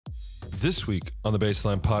This week on the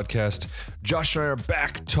Baseline Podcast, Josh and I are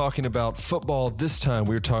back talking about football. This time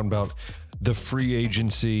we're talking about the free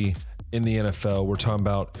agency in the NFL. We're talking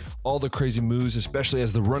about all the crazy moves, especially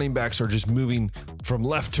as the running backs are just moving from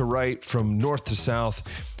left to right, from north to south.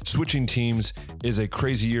 Switching teams is a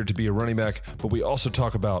crazy year to be a running back, but we also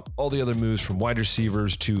talk about all the other moves from wide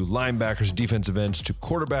receivers to linebackers, defensive ends to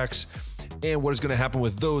quarterbacks, and what is going to happen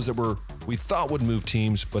with those that we thought would move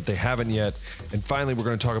teams, but they haven't yet. And finally, we're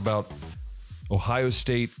going to talk about Ohio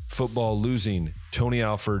State football losing Tony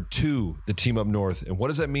Alford to the team up north. And what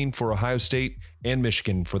does that mean for Ohio State and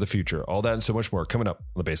Michigan for the future? All that and so much more coming up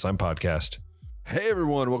on the Baseline Podcast. Hey,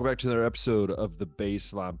 everyone. Welcome back to another episode of the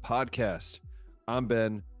Baseline Podcast. I'm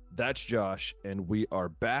Ben. That's Josh. And we are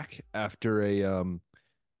back after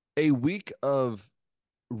a week of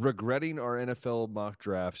regretting our NFL mock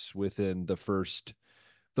drafts within the first.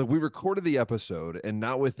 Like, we recorded the episode and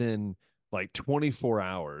not within like 24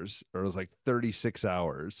 hours, or it was like 36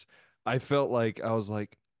 hours. I felt like I was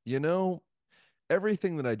like,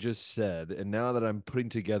 everything that I just said, and now that I'm putting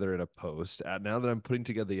together in a post, now that I'm putting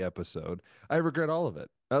together the episode, I regret all of it.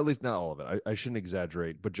 At least not all of it. I shouldn't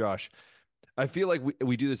exaggerate. But Josh, I feel like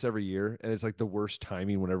we do this every year, and it's like the worst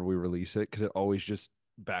timing whenever we release it because it always just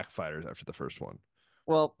backfires after the first one.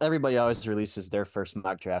 Well, everybody always releases their first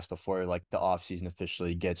mock drafts before like the offseason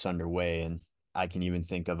officially gets underway. And I can even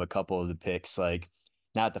think of a couple of the picks. Like,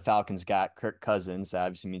 now that the Falcons got Kirk Cousins, that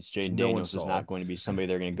obviously means Jaden Daniels is not going to be somebody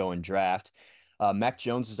they're going to go and draft. Mac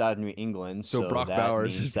Jones is out of New England, so Brock that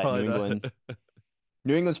Bowers means is that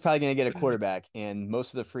New England's probably going to get a quarterback, and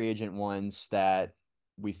most of the free agent ones that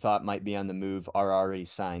we thought might be on the move are already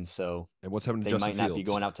signed. So and what's happening to they Justin might not Fields? be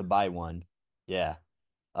going out to buy one. Yeah.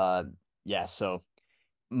 So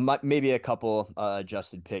maybe a couple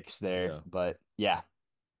adjusted picks there, but yeah.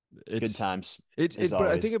 Good times. But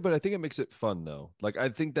I think it makes it fun though. Like, I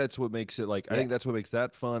think that's what makes it I think that's what makes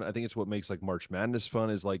that fun. I think it's what makes like March Madness fun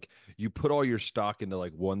is like you put all your stock into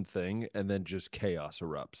like one thing and then just chaos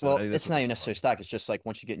erupts. Well, it's not even necessarily stock. It's just like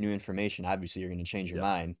once you get new information, obviously you're going to change your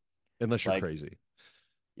mind. Unless you're crazy.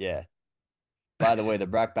 Yeah. By the way, the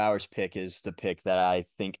Brock Bowers pick is the pick that I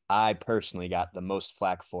think I personally got the most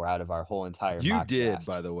flack for out of our whole entire mock draft.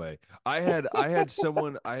 By the way. I had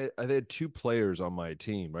someone I had two players on my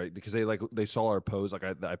team, right? Because they saw our post, like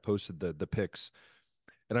I posted the picks.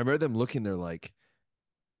 And I remember them looking, they're like,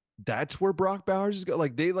 that's where Brock Bowers is going.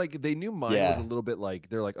 Like they knew mine was a little bit like,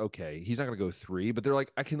 they're like, okay, he's not gonna go 3, but they're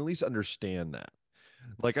like, I can at least understand that.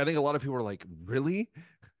 Like, I think a lot of people are like, really?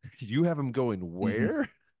 You have him going where?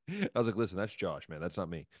 I was like, listen, that's Josh, man. That's not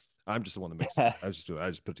me. I'm just the one that makes it. I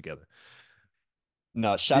just put it together.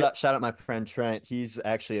 No, shout out my friend Trent. He's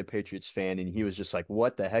actually a Patriots fan, and he was just like,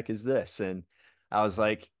 what the heck is this? And I was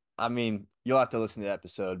like, I mean, you'll have to listen to the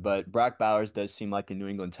episode, but Brock Bowers does seem like a New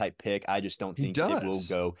England type pick. I just don't think it will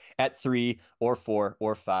go at 3 or 4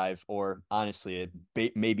 or 5 or honestly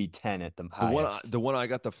maybe 10 at the highest. The one I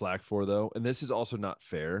got the flack for though, and this is also not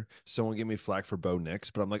fair. Someone gave me flack for Bo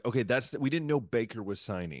Nix, but I'm like, okay, we didn't know Baker was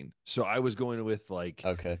signing, so I was going with like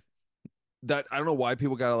that. I don't know why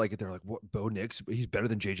people got like it. They're like, what, Bo Nix? He's better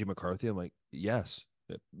than JJ McCarthy. I'm like, yes,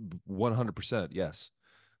 100%, yes.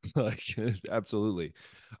 Like, absolutely.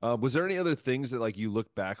 Was there any other things that like you look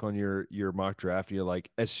back on your mock draft and you're like,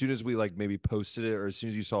 as soon as we like maybe posted it or as soon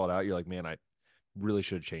as you saw it out, you're like, man, I really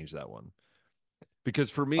should have changed that one? Because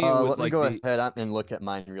for me, it was let me go ahead and look at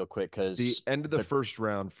mine real quick because the end of the first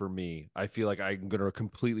round for me, I feel like I'm going to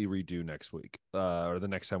completely redo next week or the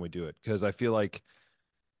next time we do it, because I feel like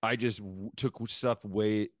I just took stuff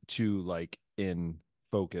way too like in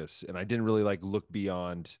focus and I didn't really like look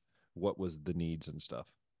beyond what was the needs and stuff.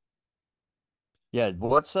 Yeah,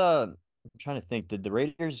 I'm trying to think. Did the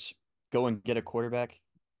Raiders go and get a quarterback?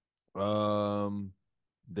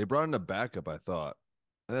 They brought in a backup, I thought.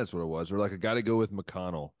 And that's what it was. Or like a guy to go with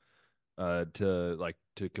McConnell,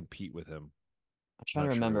 to compete with him. I'm trying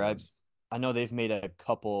to remember. I know they've made a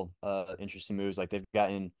couple interesting moves. Like they've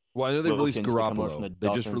gotten. Well, I know they released Garoppolo. They just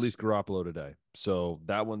Dolphins. released Garoppolo today. So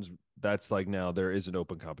that's like now there is an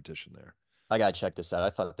open competition there. I gotta check this out. I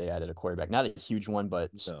thought they added a quarterback, not a huge one, but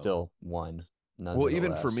still one. Well,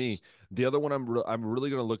 even for me, the other one I'm really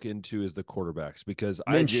going to look into is the quarterbacks, because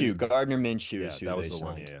Gardner Minshew. Yeah, that was the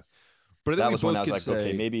one. Yeah, but I think that was when I was like,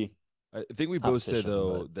 okay, maybe. I think we both said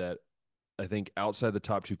though that I think outside the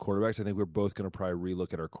top 2 quarterbacks, I think we're both going to probably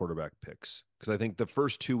relook at our quarterback picks, because I think the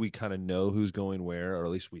first 2 we kind of know who's going where, or at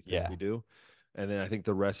least we think we do, and then I think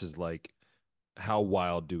the rest is like, how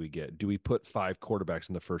wild do we get? Do we put 5 quarterbacks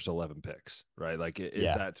in the first 11 picks? Right? Like,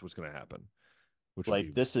 that's what's going to happen? Which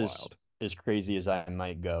like this wild. Is as crazy as I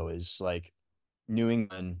might go is like New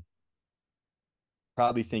England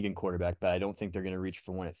probably thinking quarterback, but I don't think they're going to reach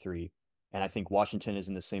for one at 3. And I think Washington is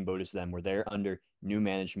in the same boat as them, where they're under new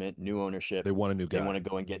management, new ownership. They want a new They guy. want to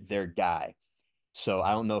go and get their guy. So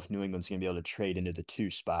I don't know if New England's going to be able to trade into the 2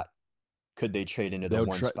 spot. Could they trade into the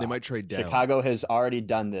 1 They spot? might trade down. Chicago has already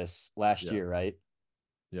done this last Yeah. year, right?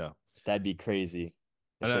 Yeah. That'd be crazy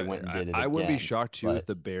if And they went and did it I wouldn't be again. shocked too if But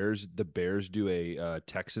the Bears do a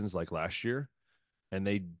Texans like last year, and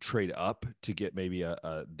they trade up to get maybe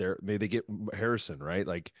maybe they get Harrison, right?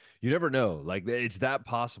 Like you never know. Like it's that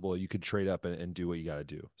possible. You could trade up and do what you got to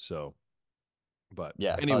do. So, but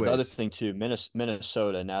yeah, the other anyways, thing too,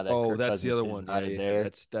 Minnesota, now that oh, Kirk that's the Cousins other is one. Yeah, out of yeah, yeah.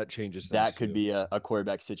 there, That changes things that could too. be a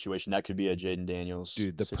quarterback situation. That could be a Jaden Daniels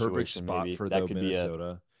Dude, the perfect situation, spot maybe. for That though could be a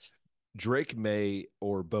Minnesota. Drake May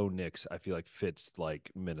or Bo Nix, I feel like fits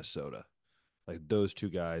like Minnesota. Like those two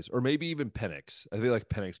guys, or maybe even Penix. I feel like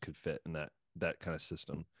Penix could fit in that kind of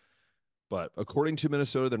system. But according to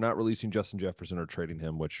Minnesota, they're not releasing Justin Jefferson or trading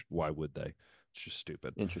him, which why would they? It's just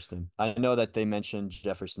stupid. interesting. I know that they mentioned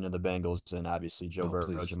Jefferson of the Bengals and obviously Joe Oh, Burrow,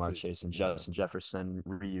 please, Jamar please. Chase, and Yeah. Justin Jefferson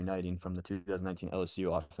reuniting from the 2019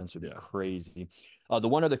 LSU offense would be Yeah. crazy. The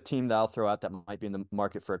one other team that I'll throw out that might be in the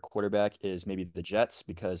market for a quarterback is maybe the Jets,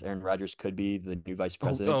 because Aaron Rodgers could be the new vice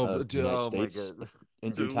president of the United Oh my States God.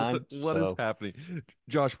 in due Dude, time. what is So happening?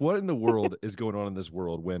 Josh, what in the world is going on in this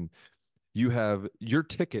world when you have your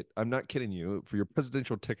ticket? I'm not kidding you. For your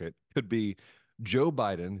presidential ticket could be Joe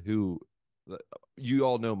Biden, who you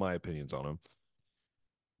all know my opinions on him.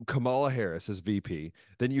 Kamala Harris as VP.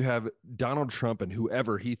 Then you have Donald Trump and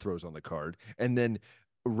whoever he throws on the card. And then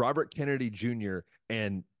Robert Kennedy Jr.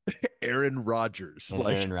 and Aaron Rodgers. and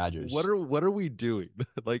Like, Aaron Rodgers, what are we doing?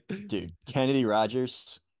 Like, dude, Kennedy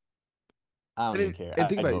Rogers, I don't even care. and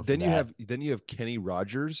think I'd about vote it. for that. Then you have Kenny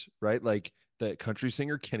Rogers, right? Like the country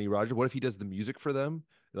singer Kenny Rogers. What if he does the music for them?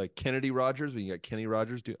 Like Kennedy Rogers, when you got Kenny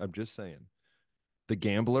Rogers do, I'm just saying. The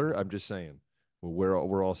gambler, I'm just saying. Well,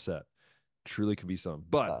 we're all set. Truly could be some.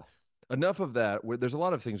 But Uh, enough of that. There's a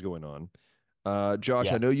lot of things going on. Josh,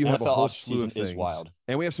 I yeah, know you have a NFL whole slew of offseason is things, wild.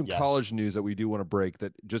 and we have some Yes. college news that we do want to break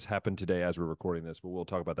that just happened today as we're recording this, but we'll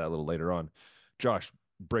talk about that a little later on. Josh,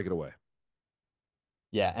 break it away.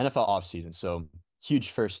 Yeah, NFL offseason. So huge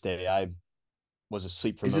first day. I was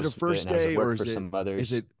asleep for Is it a most of it, first and I was at day or work for some is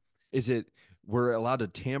others. it we're allowed to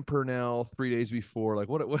tamper now 3 days before? Like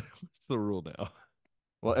what's the rule now?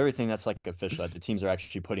 Well, everything that's like official that the teams are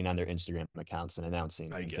actually putting on their Instagram accounts and I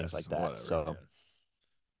announcing and things guess like that. whatever. So Yeah.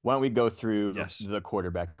 why don't we go through Yes. the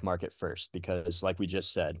quarterback market first? Because like we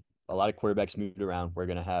just said, a lot of quarterbacks moved around.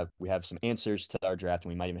 We have some answers to our draft, and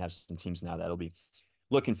we might even have some teams now that'll be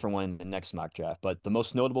looking for one in the next mock draft. But the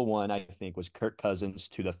most notable one, I think, was Kirk Cousins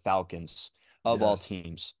to the Falcons of all Yes.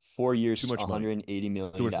 teams. 4 Too years, much money. $180 Too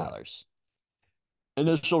million. much money.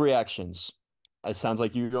 Initial reactions. It sounds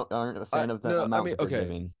like you aren't a I fan of the no, I amount mean, that they're okay.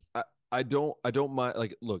 giving. I don't mind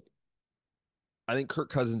like look, I think Kirk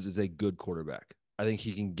Cousins is a good quarterback. I think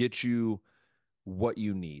he can get you what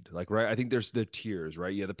you need. Like, right? I think there's the tiers,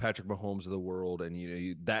 right? You have the Patrick Mahomes of the world,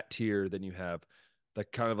 and that tier, then you have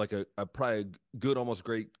that kind of like a probably a good, almost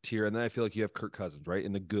great tier. And then I feel like you have Kirk Cousins, right?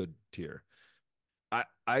 In the good tier.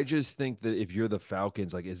 I just think that if you're the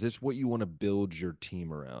Falcons, like, is this what you want to build your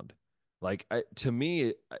team around? Like, to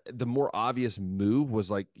me, the more obvious move was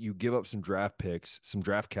like you give up some draft picks, some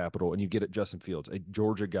draft capital, and you get it Justin Fields, a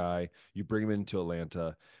Georgia guy. You bring him into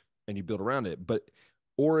Atlanta, and you build around it. But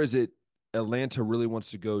or is it Atlanta really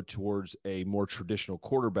wants to go towards a more traditional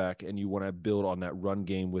quarterback, and you want to build on that run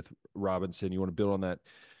game with Robinson? You want to build on that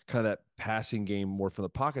kind of that passing game more from the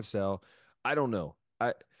pocket style. I don't know.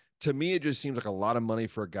 I To me, it just seems like a lot of money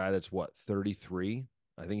for a guy that's what, 33?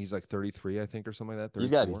 I think he's like 33, I think, or something like that,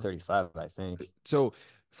 He's got to be 34. 35, I think. So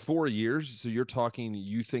 4 years. So you're talking,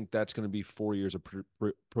 you think that's going to be 4 years of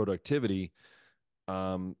productivity.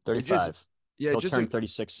 It just, 35. yeah, He'll turn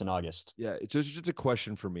 36 in August. yeah, it's just a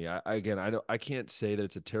question for me. Again, I can't say that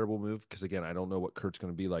it's a terrible move because again, I don't know what Kurt's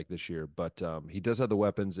going to be like this year, but he does have the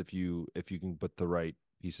weapons if you can put the right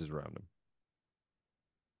pieces around him.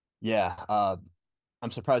 Yeah. I'm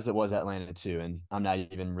surprised it was Atlanta too. And I'm not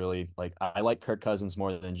even really like, I like Kirk Cousins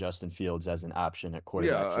more than Justin Fields as an option at Yeah,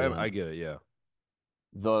 quarterback for I them. get it. Yeah,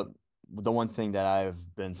 The the one thing that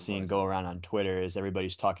I've been why seeing is go it? around on Twitter is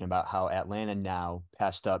everybody's talking about how Atlanta now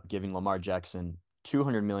passed up giving Lamar Jackson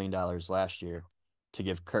 $200 million last year to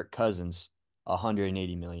give Kirk Cousins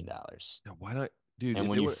 $180 million. Yeah, why not, dude? And If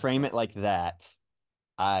when they you would, frame it like that,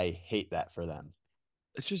 I hate that for them.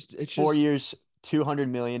 it's 4 just years,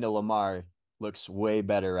 200 million to Lamar looks way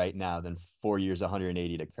better right now than 4 years,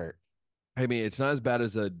 180 to Kirk. I mean, it's not as bad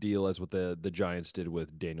as a deal as what the Giants did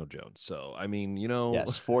with Daniel Jones. So, I mean,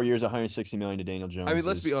 Yes, 4 years, 160 million to Daniel I mean, Jones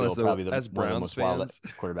let's is be honest still though, probably as one of the Browns most wild fans,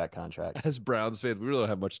 quarterback contracts. as Browns fans, we really don't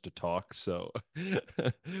have much to talk. So,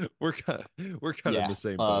 we're kind of in Yeah, the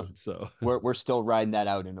same boat. So, we're still riding that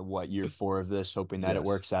out into what, year 4 of this, hoping that it yes,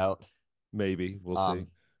 works out. maybe we'll see. Um,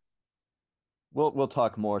 we'll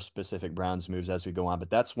talk more specific Browns moves as we go on, but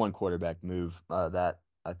that's one quarterback move that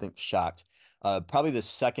I think shocked. Probably the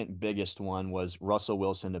second biggest one was Russell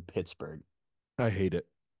Wilson to Pittsburgh. I hate it.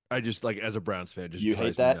 I just like as a Browns fan, it just You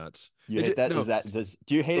hate drives me that? nuts. You hate that? No,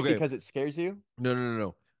 Do you hate it okay, because it scares you?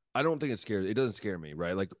 no. I don't think it scares. It doesn't scare me,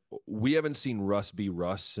 right? Like we haven't seen Russ be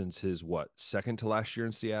Russ since his what second to last year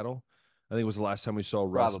in Seattle. I think it was the last time we saw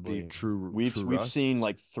Russ be Probably. true We've Russ. seen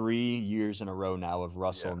like 3 years in a row now of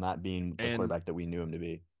Russell Yeah, not being the and quarterback that we knew him to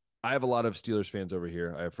be. I have a lot of Steelers fans over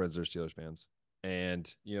here. I have friends that are Steelers fans,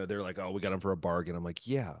 and they're like, "Oh, we got him for a bargain." I'm like,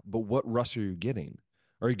 "Yeah, but what Russ are you getting?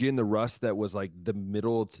 Are you getting the Russ that was like the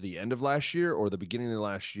middle to the end of last year, or the beginning of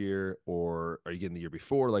last year, or are you getting the year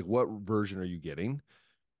before? Like, what version are you getting?"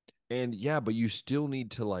 And yeah, but you still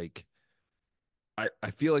need to like.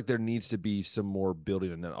 I feel like there needs to be some more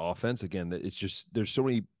building in that offense. Again, that it's just there's so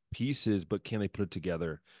many pieces, but can they put it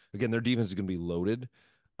together? Again, their defense is going to be loaded.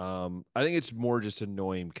 I think it's more just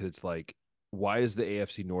annoying because it's like, why does the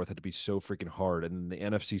AFC North have to be so freaking hard, and then the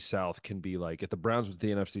NFC South can be like, if the Browns was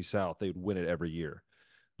the NFC South, they would win it every year.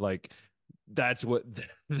 Like that's what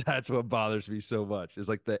that's what bothers me so much. Is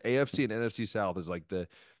like the AFC and NFC South is like the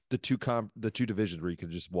two divisions where you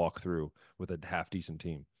can just walk through with a half decent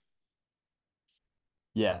team.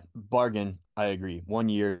 Yeah, bargain. I agree. 1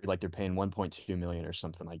 year, like they're paying 1.2 million or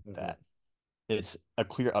something like Mhm. that. It's a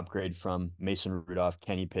clear upgrade from Mason Rudolph,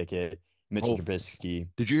 Kenny Pickett, Mitchell Oh, Trubisky,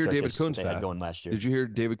 did you hear David circus that Cohn's they had fact? going last Did year. you hear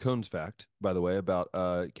David Cohn's fact, by the way, about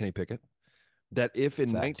Kenny Pickett? That if in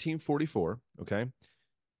Fact. 1944, okay,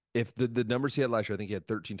 if the numbers he had last year, I think he had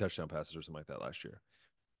 13 touchdown passes or something like that last year.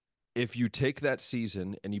 If you take that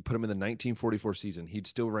season and you put him in the 1944 season, he'd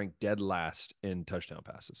still rank dead last in touchdown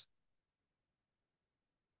passes.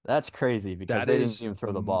 That's crazy because That they didn't is even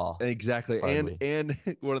throw the ball exactly. And hardly. and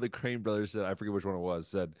one of the Crane brothers said, I forget which one it was,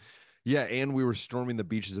 said, yeah, and we were storming the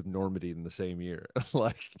beaches of Normandy in the same year.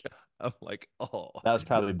 Like I'm like, oh, That was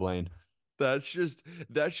probably Blaine. that's just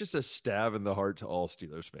a stab in the heart to all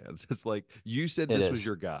Steelers fans. It's like you said It this was is.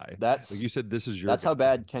 your guy. Like That's you said this is your that's how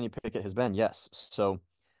guy. bad Kenny Pickett has been. Yes. So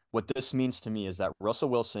what this means to me is that Russell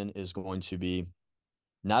Wilson is going to be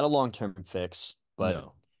not a long-term fix, but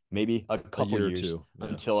No. maybe a A couple year or years two. Yeah.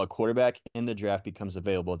 until a quarterback in the draft becomes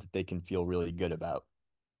available that they can feel really good about.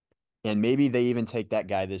 And maybe they even take that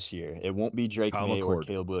guy this year. It won't be Drake Kyle May or McCord.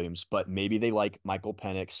 Caleb Williams, but maybe they like Michael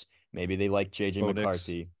Penix, maybe they like JJ Bo Nix.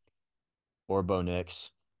 McCarthy or Bo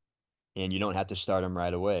Nix, and you don't have to start him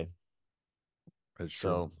right away. That's true.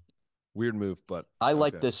 So Weird move, but I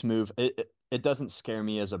like okay. this move. It doesn't scare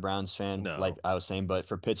me as a Browns fan, like No. I was saying, but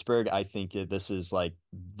for Pittsburgh, I think this is like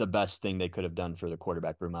the best thing they could have done for the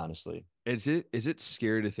quarterback room, honestly. Is it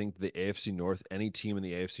scary to think the AFC North, any team in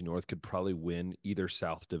the AFC North could probably win either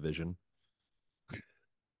South division?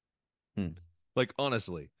 Hmm. Like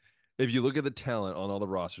honestly, if you look at the talent on all the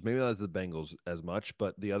rosters, maybe not the Bengals as much,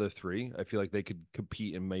 but the other three, I feel like they could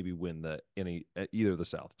compete and maybe win either of the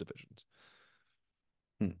South divisions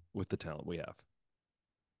Hmm. with the talent we have.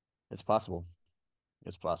 It's possible.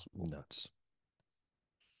 It's possible. Nuts.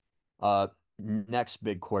 Uh, Next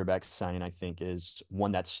big quarterback signing, I think, is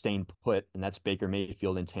one that's staying put, and that's Baker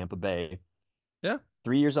Mayfield in Tampa Bay. Yeah.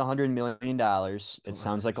 3 years, $100 million. It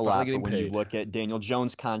sounds like a Finally lot, but getting when you paid. look at Daniel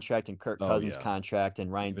Jones' contract and Kirk Oh Cousins' yeah. contract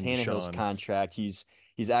and Ryan Even Tannehill's Deshaun. contract, he's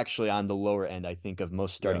actually on the lower end, I think, of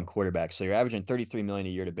most Yeah. starting quarterbacks. So you're averaging 33 million a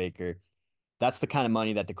year to Baker. That's the kind of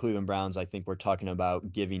money that the Cleveland Browns, I think, were talking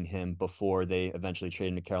about giving him before they eventually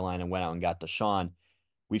traded him to Carolina and went out and got Deshaun.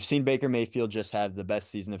 We've seen Baker Mayfield just have the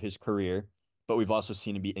best season of his career, but we've also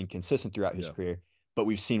seen him be inconsistent throughout his Yeah. career. But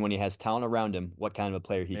we've seen when he has talent around him, what kind of a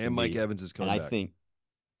player he And can Mike be. Evans is And coming I back. think,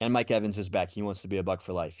 and Mike Evans is back. He wants to be a Buck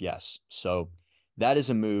for life. Yes. So that is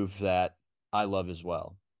a move that I love as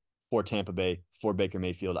well for Tampa Bay, for Baker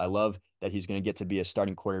Mayfield. I love that he's going to get to be a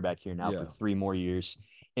starting quarterback here now for Yeah. 3 more years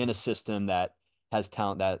in a system that has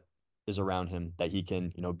talent that is around him that he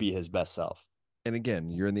can, be his best self. And again,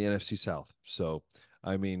 you're in the NFC South. So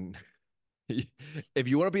I mean, if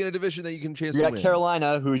you want to be in a division that you can chance You to got win,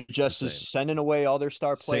 Carolina, who just just is saying. sending away all their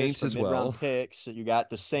star players Saints for as well, mid-round picks. You got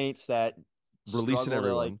the Saints that releasing struggle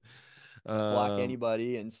to like everyone. block Um,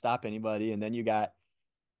 anybody and stop anybody. And then you got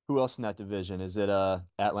who else in that division? Is it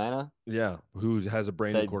Atlanta? yeah, who has a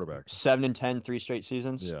brand new They quarterback? 7-10, 3 straight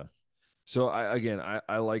seasons. Yeah. So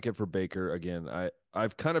I like it for Baker. Again,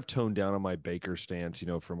 I've kind of toned down on my Baker stance,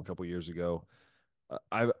 from a couple years ago.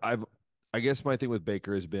 I've I guess my thing with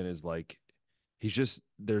Baker is like he's just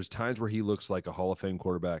there's times where he looks like a Hall of Fame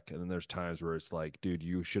quarterback, and then there's times where it's like, dude,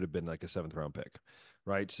 you should have been like a seventh round pick,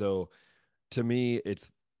 right? So to me, it's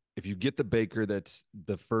if you get the Baker that's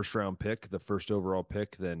the first round pick, the first overall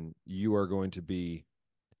pick, then you are going to be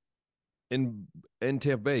in in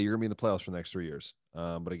Tampa Bay. You're gonna be in the playoffs for the next 3 years.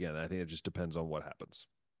 But again, I think it just depends on what happens.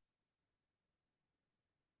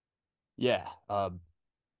 Yeah.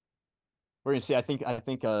 We're gonna see. I think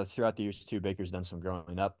throughout the years too, Baker's done some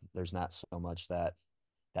growing up. There's not so much that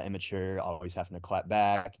immature, always having to clap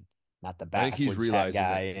back, not the I think he's backwards hat realizing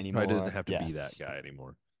that guy he probably doesn't anymore. have to Yeah, be that guy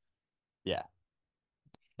anymore. yeah.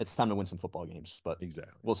 It's time to win some football games, but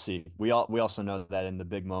Exactly. we'll see. We also know that in the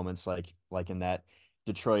big moments, like in that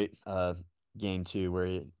Detroit game too,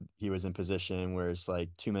 where he was in position where it's like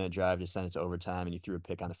 2 minute drive, just send it to overtime, and he threw a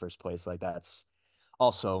pick on the first place. Like that's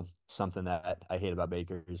also something that I hate about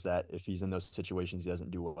Baker is that if he's in those situations, he doesn't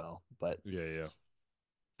do well. But Yeah, yeah.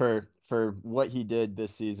 for what he did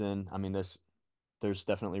this season, I mean, there's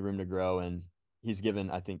definitely room to grow, and he's given,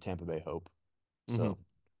 I think, Tampa Bay hope. Mm-hmm. So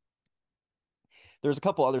there's a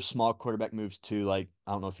couple other small quarterback moves too. Like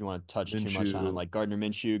I don't know if you want to touch too much on it, Minshew, like Gardner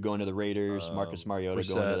Minshew going to the Raiders, Marcus Mariota going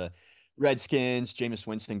to Brissett, the Redskins, Jameis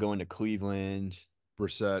Winston going to Cleveland.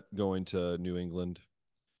 Brissett going to New England.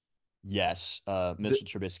 Yes, The, Mitchell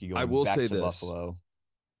Trubisky I going will back say to this. Buffalo.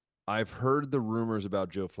 I've heard the rumors about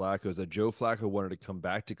Joe Flacco is that Joe Flacco wanted to come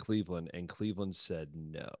back to Cleveland and Cleveland said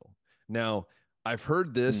no. Now, I've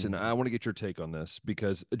heard this and I Mm. want to get your take on this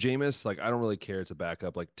because Jameis, like, I don't really care. It's a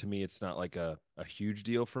backup. Like, to me, it's not like a huge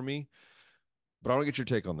deal for me, but I want to get your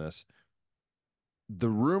take on this. The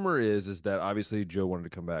rumor is that obviously Joe wanted to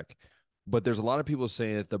come back, but there's a lot of people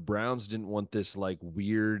saying that the Browns didn't want this like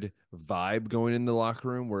weird vibe going in the locker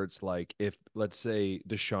room where it's like if let's say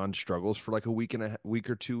Deshaun struggles for like a week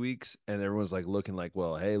or 2 weeks and everyone's like looking like,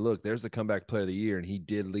 well, hey, look, there's the comeback player of the year and he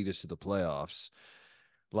did lead us to the playoffs.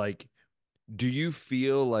 Like, do you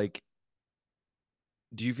feel like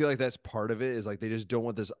that's part of it? Is like they just don't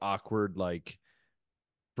want this awkward like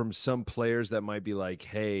from some players that might be like,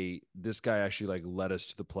 hey, this guy actually like led us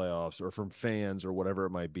to the playoffs, or from fans or whatever it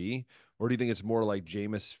might be? Or do you think it's more like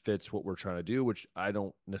Jameis fits what we're trying to do, which I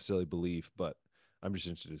don't necessarily believe, but I'm just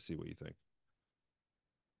interested to see what you think.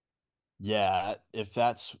 Yeah, if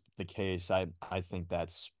that's the case, I think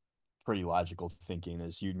that's pretty logical thinking.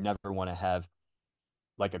 Is you never want to have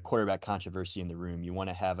like a quarterback controversy in the room. You want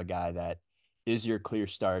to have a guy that is your clear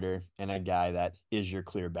starter and a guy that is your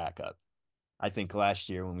clear backup. I think last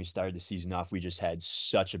year when we started the season off, we just had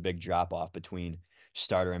such a big drop off between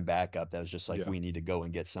starter and backup that was just like Yeah. we need to go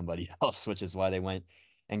and get somebody else, which is why they went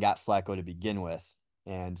and got Flacco to begin with.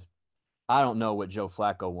 And I don't know what Joe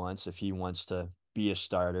Flacco wants, if he wants to be a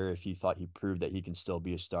starter, if he thought he proved that he can still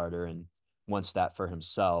be a starter and wants that for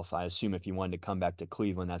himself. I assume if he wanted to come back to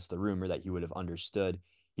Cleveland, that's the rumor that he would have understood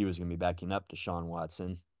he was going to be backing up to Deshaun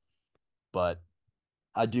Watson. But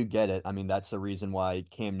I do get it. I mean, that's the reason why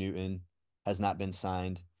Cam Newton has not been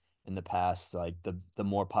signed in the past. Like the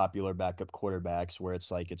more popular backup quarterbacks, where it's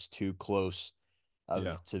like it's too close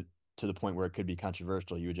Yeah. of to the point where it could be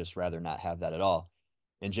controversial. You would just rather not have that at all.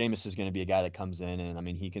 And Jameis is going to be a guy that comes in and I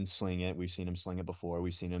mean he can sling it. We've seen him sling it before.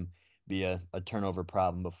 We've seen him be a turnover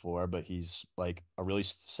problem before, but he's like a really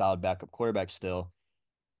solid backup quarterback still,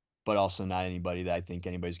 but also not anybody that I think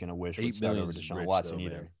anybody's going to wish would Eight start over million's Deshaun rich Watson though,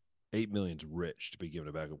 man. either. 8 million's rich to be given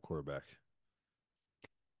a backup quarterback.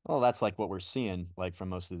 Well, that's like what we're seeing like from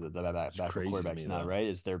most of the It's backup crazy to me quarterbacks now, though. right?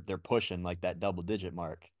 Is they're pushing like that double digit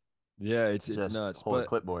mark Yeah, to it's just nuts. hold a But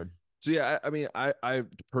clipboard. so yeah, I mean, I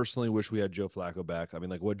personally wish we had Joe Flacco back. I mean,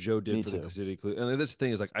 like what Joe did Me for the too. city, and this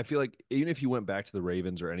thing is like, I feel like even if he went back to the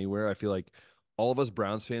Ravens or anywhere, I feel like all of us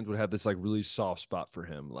Browns fans would have this like really soft spot for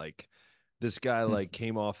him. Like this guy like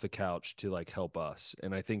came off the couch to like help us,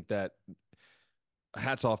 and I think that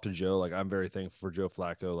hats off to Joe. Like I'm very thankful for Joe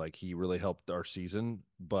Flacco. Like he really helped our season,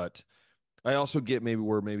 but I also get maybe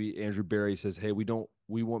where maybe Andrew Barry says, "Hey,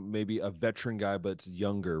 we want maybe a veteran guy, but it's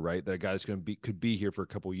younger, right? That guy's going to be could be here for a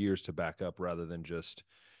couple years to back up rather than just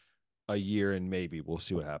a year and maybe we'll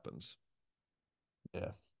see what happens."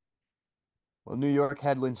 Yeah. Well, New York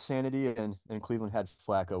had Linsanity and Cleveland had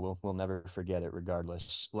Flacco. We'll never forget it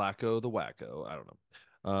regardless. Flacco the wacko. I don't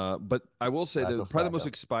know. But I will say that Flacco, probably the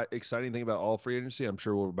most Flacco. exciting thing about all free agency, I'm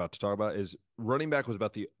sure we're about to talk about, is running back was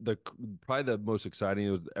about the probably the most exciting.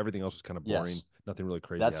 It was, everything else was kind of boring. Yes. Nothing really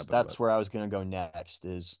crazy That's happened. But that's where I was going to go next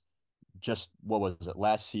is just what was it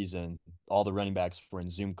last season? All the running backs were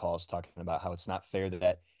in Zoom calls talking about how it's not fair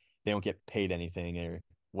that they don't get paid anything or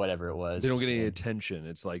whatever it They don't get was. any And attention.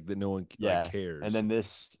 It's like that no one like yeah. And cares. then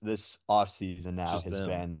this offseason It's now just has them.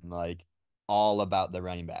 been like all about the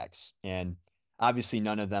running backs. And obviously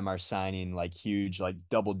none of them are signing like huge, like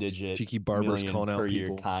double digit Tiki Barber's million calling per out year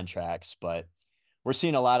people. contracts, but we're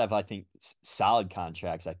seeing a lot of, I think, solid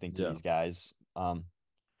contracts, I think, to Yeah. these guys. I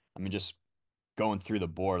mean, just going through the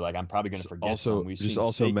board, like I'm probably going to Just forget some. also We've just seen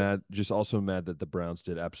also Saquon. mad just also mad that the Browns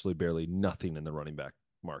did absolutely barely nothing in the running back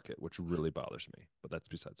market, which really bothers me. But that's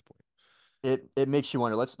besides the point. It makes you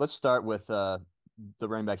wonder. Let's start with the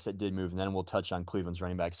running backs that did move, and then we'll touch on Cleveland's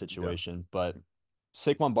running back Yeah. situation. But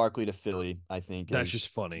Saquon Barkley to Philly, I think, That's just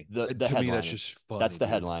is funny. the To me, that's headliner. just That's funny, the dude.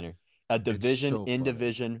 headliner. A It's division so in funny.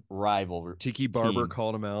 division rival Tiki Barber team.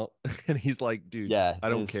 called him out, and he's like, "Dude, Yeah, I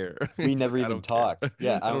don't is care." we He's never like, "I even don't care. talked.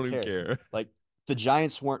 Yeah, I I don't don't even care. care." Like the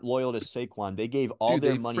Giants weren't loyal to Saquon. They gave all Dude,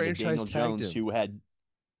 their they money to franchise Daniel tagged Jones, him. who had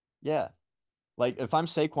yeah. Like if I'm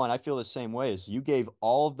Saquon, I feel the same way as you gave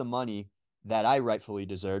all of the money that I rightfully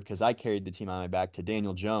deserved because I carried the team on my back to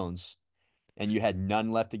Daniel Jones, and you had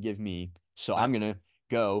none left to give me. So I, I'm gonna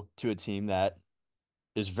go to a team that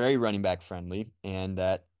is very running back friendly and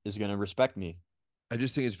that is gonna respect me. I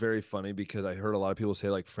just think it's very funny because I heard a lot of people say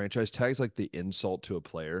like franchise tags like the insult to a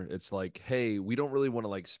player. It's like, hey, we don't really want to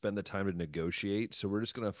like spend the time to negotiate, so we're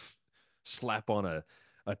just gonna slap on a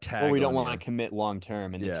Or tag we don't on want to you. commit long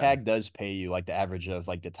term, and the Yeah, tag does pay you like the average of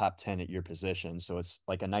like the top 10 at your position. So it's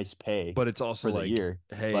like a nice pay but it's also for the like, year,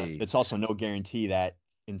 but hey, it's also no guarantee that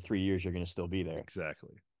in 3 years you're gonna still be there.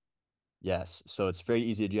 exactly. Yes. So it's very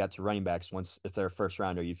easy to do that to running backs once if they're a first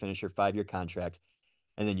rounder. You finish your 5 year contract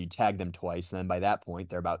and then you tag them twice. And then by that point,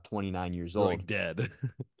 they're about 29 years They're like old. dead.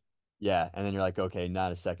 Yeah. And then you're like, okay,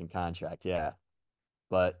 not a second contract. Yeah.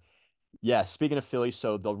 But yeah, speaking of Philly,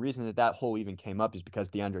 so the reason that that hole even came up is because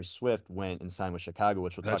DeAndre Swift went and signed with Chicago,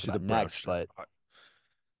 which we'll That's talk who the about Browns next. should have got.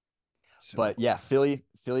 So But yeah, Philly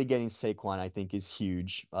getting Saquon, I think, is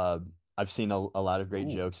huge. I've seen a lot of great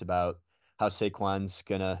ooh, jokes about how Saquon's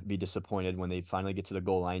gonna be disappointed when they finally get to the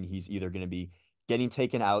goal line. He's either gonna be getting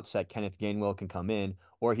taken out so that Kenneth Gainwell can come in,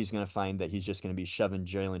 or he's gonna find that he's just gonna be shoving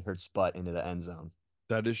Jalen Hurts' butt into the end zone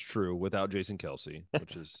that is true without Jason Kelsey,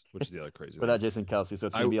 which is the other crazy without thing. Jason Kelsey. So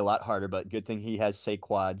it's gonna I be a lot harder. But good thing he has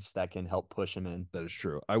Saquads that can help push him in. That is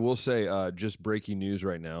true. I will say, just breaking news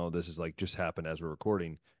right now. This is like just happened as we're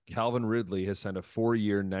recording. Calvin Ridley has signed a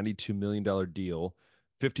 4-year, $92 million deal,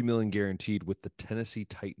 50 million guaranteed with the Tennessee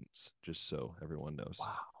Titans. Just so everyone knows, Wow.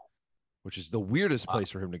 which is the weirdest Wow. place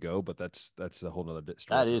for him to go, but that's a whole nother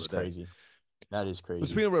story That for is another day. crazy. That is But crazy.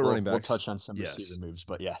 speaking about running We'll backs, touch on some receiver yes. moves,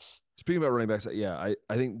 but yes, Speaking about running backs, yeah,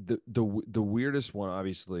 I think the weirdest one,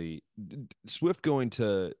 obviously, Swift going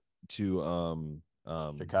to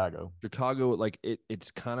Chicago. Chicago, like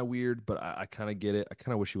it's kind of weird, but I kind of get it. I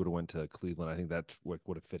kind of wish he would have went to Cleveland. I think that's what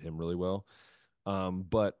would have fit him really well.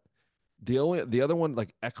 But the other one,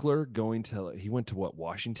 like Eckler going to he went to what, To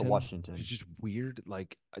Washington? It's Washington. just weird.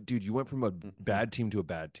 Like, dude, you went from a Hmm. bad team to a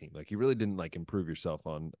bad team. Like you really didn't like improve yourself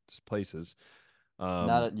on places. Um,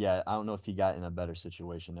 Not a, yeah, I don't know if he got in a better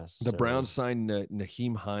situation the Browns necessarily. signed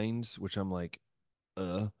Naheem Hines, which I'm like,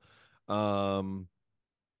 uh. I'm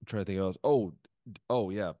trying to think of else. Oh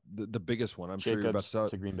yeah, the biggest one. I'm sure you're about to Jacobs talk.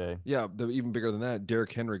 to Green Bay. Yeah, the even bigger than that,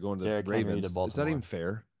 Derrick Henry going to the Derrick Henry to Ravens. Is that even Baltimore.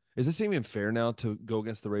 fair? Is this even fair now to go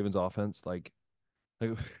against the Ravens offense? Like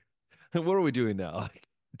what are we doing now? Like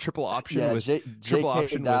triple option Yeah, with triple J.K.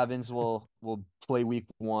 option with Dobbins will play week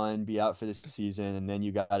one, be out for the season, and then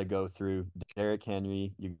you got to go through Derrick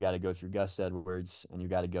Henry, you got to go through Gus Edwards, and you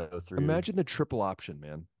got to go through imagine the triple option,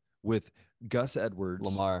 man, with Gus Edwards.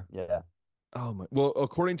 Lamar. Yeah. Oh my! Well,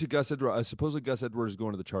 according to Gus Edwards, supposedly Gus Edwards is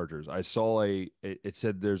going to the Chargers. I saw it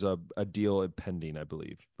said there's a deal pending, I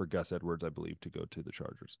believe, for Gus Edwards, I believe, to go to the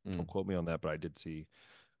Chargers. Don't Mm. quote me on that, but I did see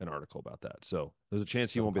an article about that. So there's a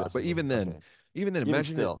chance he So won't be there. But possibly. Okay. even then, Even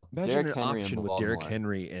still, imagine Derrick an Henry in option with Derrick Baltimore.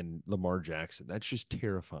 Henry and Lamar Jackson. That's just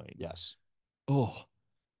terrifying. Yes. Oh,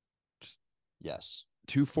 just Yes.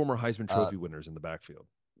 two former Heisman Uh, Trophy winners in the backfield.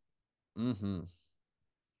 mm-hmm.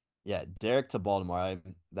 Yeah, Derek to Baltimore.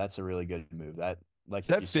 That's a really good move. That, like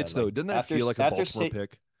That you said, fits though. like Doesn't that after feel like a after Baltimore say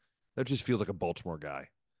pick? That just feels like a Baltimore guy.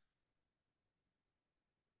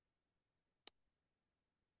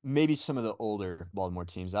 maybe some of the older Baltimore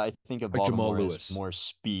teams. I think of Like Jamal Baltimore as Lewis. more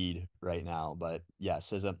speed right now, but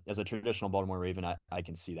yes, as a traditional Baltimore Raven, I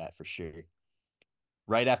can see that for sure.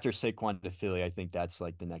 Right after Saquon to Philly, I think that's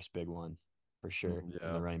like the next big one for sure in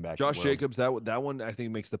Yeah. the running back Josh world. Jacobs, that one I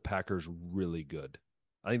think makes the Packers really good.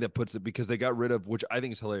 I think that puts it because they got rid of, which I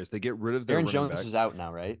think is hilarious. They get rid of their Aaron running Jones back. is out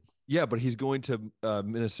now, right? Yeah, but he's going to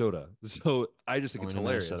Minnesota. So I just think it's Going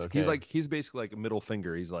to Minnesota. hilarious. Okay. He's basically like a middle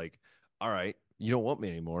finger. He's like, all right, you don't want me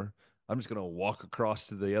anymore. I'm just gonna walk across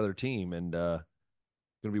to the other team and gonna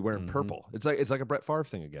be wearing Hmm. purple. It's like a Brett Favre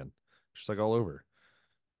thing again, just like all over.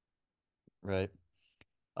 Right.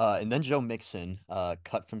 And then Joe Mixon,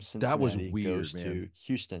 cut from That was Cincinnati, weird, goes man. to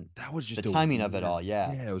Houston. That was The just a timing of it all, weird.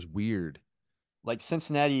 yeah. Yeah, it was weird. Like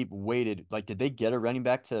Cincinnati waited. Like, did they get a running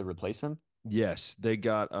back to replace him? Yes, they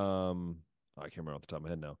got I can't remember off the top of my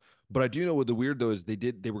head now. But I do know what the weird though is they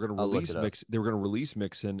were gonna I'll look release it up.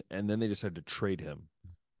 Mixon and then they decided to trade him,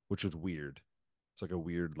 which was weird. It's like a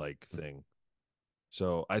weird like thing.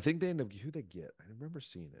 So I think they end up who they get. I remember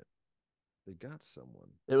seeing it. They got someone.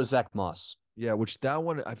 It was Zach Moss. Yeah, which that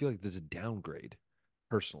one I feel like there's a downgrade,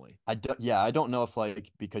 personally. Yeah, I don't know if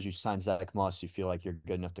like because you signed Zach Moss, you feel like you're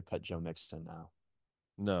good enough to cut Joe Mixon now.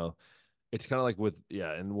 No. It's kind of like with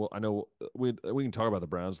yeah, and I know we can talk about the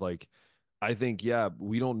Browns. Like, I think yeah,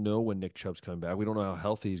 we don't know when Nick Chubb's coming back. We don't know how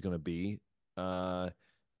healthy he's going to be. Uh,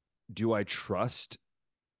 do I trust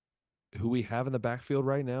who we have in the backfield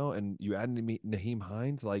right now? And you add Naheem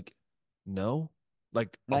Hines? Like, no.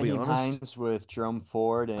 Like, I'll be Naheem honest. Hines with Jerome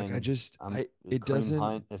Ford Like, I and just it Kareem doesn't.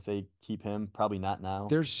 Hunt, if they keep him, probably not now.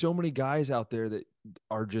 There's so many guys out there that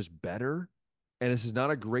are just better, and this is not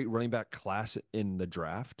a great running back class in the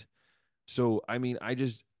draft. So I mean, I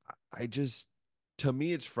just to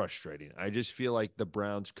me it's frustrating. I just feel like the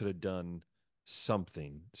Browns could have done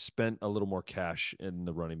something, spent a little more cash in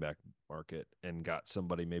the running back market and got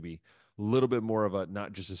somebody maybe a little bit more of a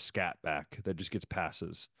not just a scat back that just gets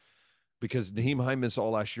passes. Because Naheem Hine missed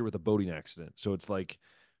all last year with a boating accident. So it's like,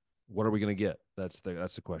 what are we gonna get? That's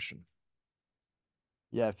the question.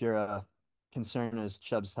 Yeah, if you're concerned as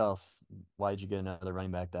Chubb's health, why'd you get another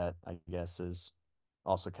running back that I guess is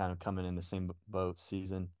also kind of coming in the same boat,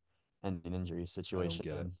 season and an injury I don't get it.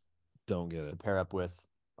 situation Don't get to it. pair up with,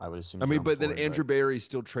 I would assume, I mean, Jerome but then Ford. But Andrew Barry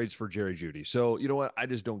still trades for Jerry Judy. So you know what? I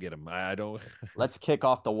just don't get him. I don't. let's kick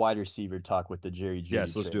off the wide receiver talk with the Jerry Judy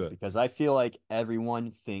Yes, let's do trade it. because I feel like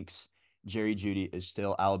everyone thinks Jerry Judy is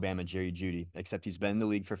still Alabama Jerry Judy, except he's been in the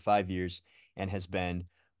league for 5 years and has been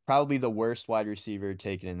probably the worst wide receiver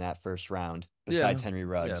taken in that first round, besides Yeah, Henry yeah,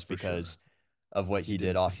 Ruggs, for sure. because of what He he did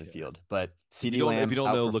did. off the Yeah. field. But If you CeeDee don't, if you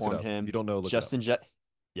Lamb don't know, look it outperformed up. If you him. don't know, look it up.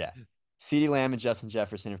 Yeah. CeeDee Lamb and Justin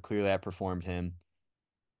Jefferson have clearly outperformed him.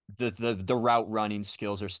 The route running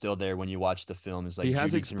skills are still there when you watch the film. Is He like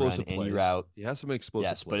has Judy can run explosive any plays. route. He has some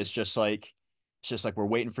explosive Yes, but plays. it's just like we're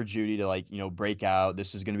waiting for Judy to like, break out.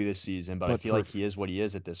 This is going to be the season, but I But feel for like he is what he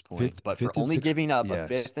is at this point. fifth, But for fifth and only sixth, giving up a yes,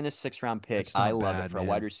 fifth and a sixth round pick, that's I not love it. bad, For a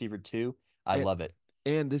wide man. receiver too, I And, love it.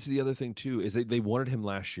 and this is the other thing too is they wanted him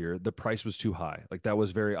last year. The price was too high. Like that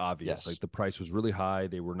was very obvious. Like Yes. the price was really high.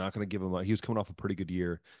 They were not going to give him. He was coming off a pretty good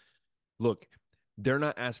year. Look, they're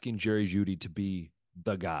not asking Jerry Judy to be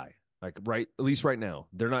the guy. Like right, at least right now,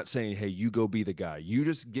 they're not saying, "Hey, you go be the guy." You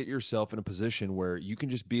just get yourself in a position where you can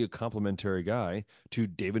just be a complimentary guy to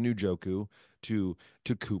David Njoku, to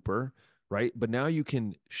Cooper, right? But now you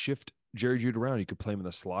can shift Jerry Judy around. You could play him in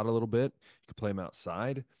the slot a little bit. You could play him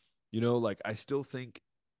outside. Like I still think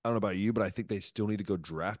I don't know about you, but I think they still need to go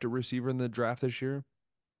draft a receiver in the draft this year.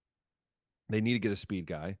 They need to get a speed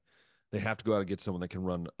guy. They have to go out and get someone that can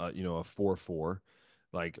run, a 4-4,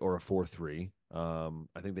 like or a 4-3.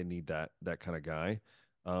 I think they need that kind of guy.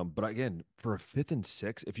 But again, for a fifth and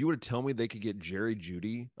six, if you would have tell me they could get Jerry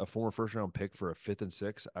Judy, a former first round pick, for a fifth and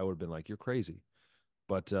six, I would have been like, you're crazy.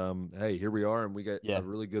 But hey, here we are, and we got a Yeah.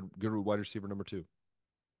 really good wide receiver number two.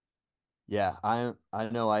 Yeah, I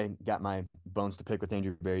know I got my bones to pick with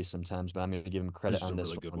Andrew Berry sometimes, but I'm going to give him This credit is a on really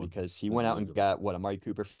this good one one. because he This is a went out really and good one. got what, Amari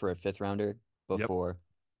Cooper for a fifth rounder Yep. before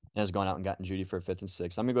and has gone out and gotten Judy for a fifth and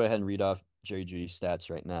sixth. I'm gonna go ahead and read off Jerry Judy's stats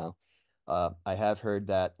right now. I have heard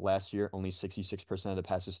that last year only 66% of the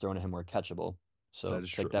passes thrown at him were catchable. That So is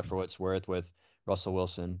take true. that for what it's worth with Russell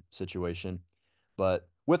Wilson situation. But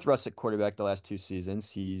with Russ at quarterback the last 2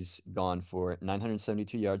 seasons, he's gone for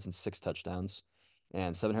 972 yards and 6 touchdowns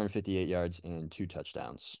and 758 yards and 2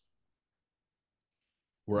 touchdowns.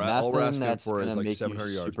 All we're Nothing asking that's for is gonna like make you 700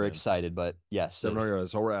 yards, super man. excited, but yes, 700 if yards.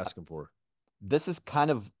 That's all we're asking for. this is kind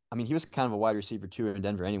of, I mean, he was kind of a wide receiver too in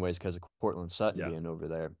Denver anyways because of Cortland Sutton Yeah. being over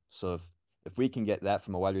there. So if we can get that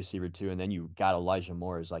from a wide receiver too, and then you got Elijah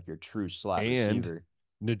Moore as like your true slot And receiver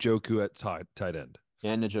Njoku at tight end.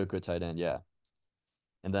 and Njoku at tight end, yeah.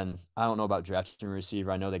 And then I don't know about drafting a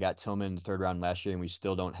receiver. I know they got Tillman in the third round last year, and we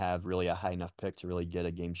still don't have really a high enough pick to really get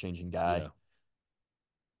a game changing guy. Yeah.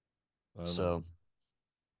 I don't know. So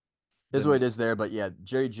is what Then it is there. But yeah,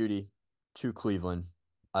 Jerry Judy to Cleveland.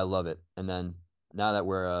 I love it. And then now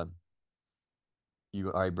that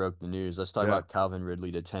you already broke the news, let's talk yeah, about Calvin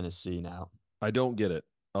Ridley to Tennessee now. I don't get it.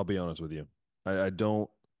 I'll be honest with you. I don't.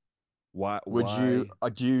 Why? Would you Why?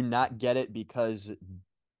 do you not get it because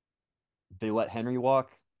they let Henry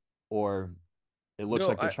walk, or it looks No,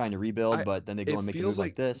 like they're trying to I rebuild, but then they go it and make a feels move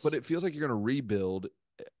like like, but this. it feels like you're going to rebuild.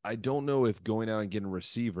 I don't know if going out and getting a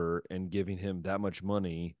receiver and giving him that much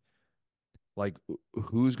money, like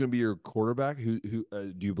who's going to be your quarterback? Who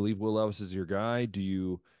do you believe Will Levis is your guy? Do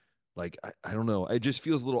you like? I don't know. It just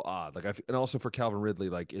feels a little odd. Like and also for Calvin Ridley,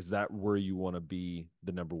 like is that where you want to be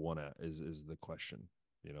the number one at? Is the question?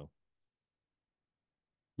 You know.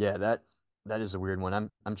 Yeah, that is a weird one.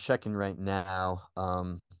 I'm checking right now.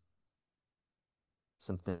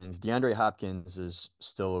 Some things. DeAndre Hopkins is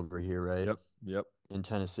still over here, right? Yep. Yep. In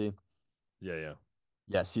Tennessee. Yeah. Yeah.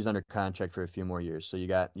 Yes, he's under contract for a few more years. So you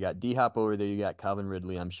got D Hop over there, you got Calvin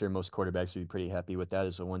Ridley. I'm sure most quarterbacks would be pretty happy with that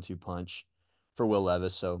as a 1-2 punch for Will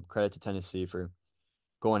Levis. So credit to Tennessee for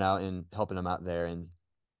going out and helping him out there. And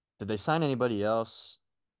did they sign anybody else?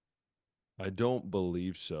 I don't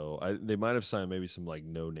believe so. They might have signed maybe some like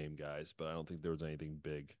no name guys, but I don't think there was anything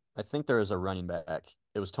big. I think there was a running back.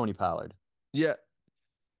 It was Tony Pollard. Yeah,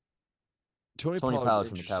 Tony Tony Pollard's Pollard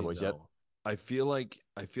from the interesting Cowboys. Yep. though. I feel like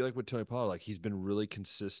with Tony Pollard, like he's been really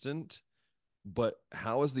consistent, but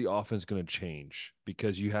how is the offense going to change?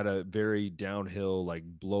 Because you had a very downhill, like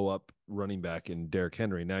blow up running back in Derrick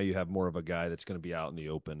Henry. Now you have more of a guy that's going to be out in the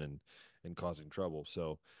open and causing trouble.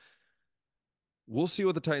 So we'll see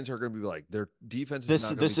what the Titans are going to be like. Their defense is This not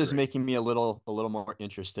going to be this is great. making me a little more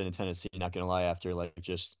interested in Tennessee, not gonna lie, after like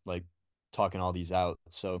just like talking all these out.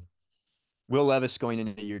 So Will Levis going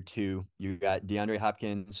into year two. You got DeAndre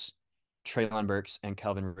Hopkins, Traylon Burks, and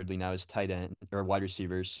Calvin Ridley now as tight end or wide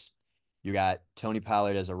receivers. You got Tony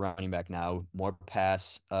Pollard as a running back now, more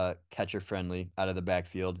pass catcher friendly out of the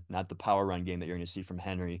backfield, not the power run game that you're going to see from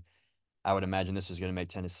Henry. I would imagine this is going to make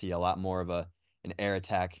Tennessee a lot more of an air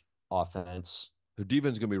attack offense. The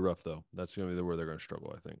defense is going to be rough though. That's going to be where they're going to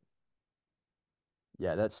struggle, I think.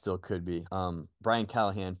 Yeah, that still could be. Brian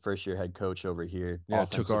Callahan, first year head coach over here, Yeah,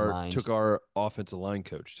 took offensive our mind. took our offensive line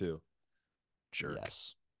coach too. Jerk.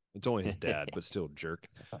 Yes. It's only his dad, but still jerk.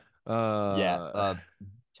 Yeah. Uh,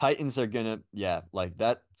 Titans are gonna, yeah, like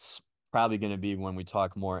that's probably gonna be when we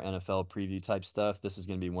talk more NFL preview type stuff. This is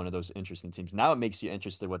gonna be one of those interesting teams. Now it makes you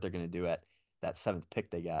interested what they're gonna do at that seventh pick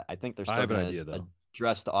they got. I think they're I still have an gonna idea though.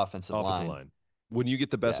 address the offensive Offensive line. line. When you get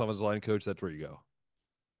the best Yeah, offensive line coach, that's where you go.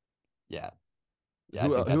 yeah, yeah. I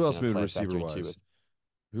Who think who that's else gonna moved play a receiver factor into wise? it.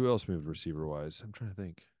 Who else moved receiver wise? I'm trying to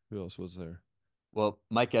think. Who else was there? Well,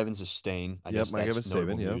 Mike Evans is staying. I Yep, guess Mike that's Evans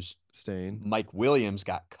notable Saban. Yep, news. Stain, Mike Williams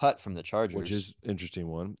got cut from the which Chargers. is interesting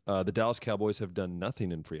one. The Dallas Cowboys have done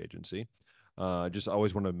nothing in free agency. Just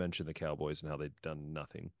always want to mention the Cowboys and how they've done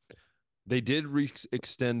nothing. They did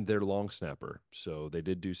extend their long snapper, so they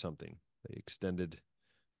did do something. They extended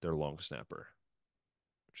their long snapper,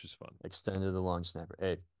 which is fun. Extended the long snapper.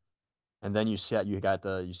 Hey, and then you see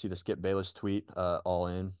the Skip Bayless tweet, all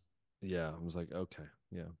in Yeah, I was like, okay,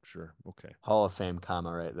 yeah, sure, okay, Hall of Fame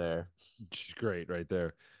comma right there. great, right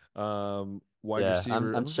there. Wide Yeah, I'm receiver.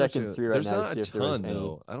 I'm I'm trying checking to. through right There's now to not a see if there was ton any.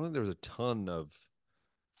 though. I don't think there was a ton of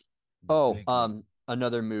Oh, big name.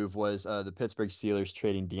 another move was the Pittsburgh Steelers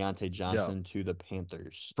trading Deontay Yeah, Johnson to the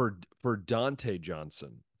Panthers. for Dante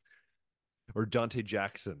Johnson or Dante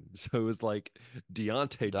Jackson. So it was like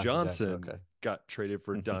Deontay Deontay Jackson, Johnson okay. got traded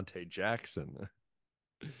for Dante Jackson.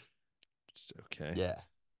 Okay. Yeah,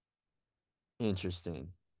 interesting,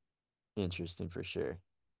 interesting for sure.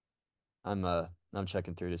 I'm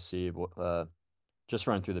checking through to see just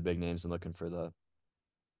running through the big names and looking for the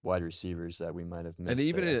wide receivers that we might have And missed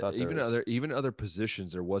even there. I thought there even was. other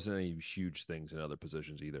positions, there wasn't any huge things in other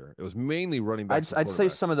positions either. It was mainly running I'd backs and I'd say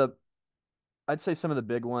some quarterbacks. of the I'd say some of the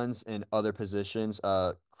big ones in other positions.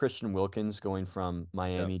 Christian Wilkins going from Yeah,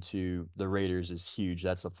 Miami to the Raiders is huge.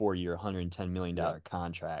 That's a 4-year, $110 yeah, million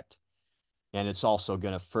contract. And it's also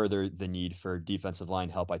going to further the need for defensive line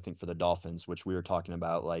help, I think, for the Dolphins, which we were talking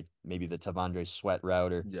about, like maybe the Tavondre Sweat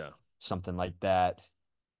route or yeah. something like that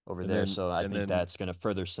over And there. then So I and think then that's going to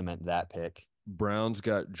further cement that pick. Browns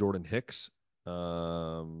got Jordan Hicks.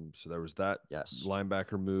 So there was that Yes.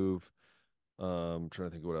 linebacker move. Trying to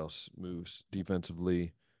think what else moves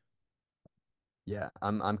defensively. Yeah,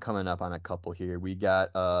 I'm coming up on a couple here. We got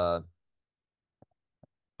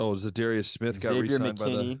Oh, Zadarius Smith got Xavier re-signed by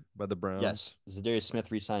the McKinney. Browns. Yes, Zadarius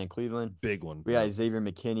Smith re-signed in Cleveland. Big one. We got Yep. Xavier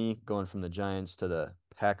McKinney going from the Giants to the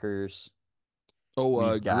Packers.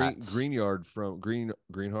 Oh, We've got Greenyard from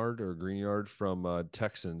Greenyard from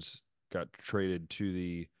Texans got traded to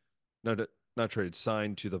the not traded,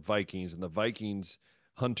 signed to the Vikings, and the Vikings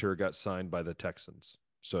Hunter got signed by the Texans.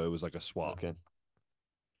 So it was like a swap. okay.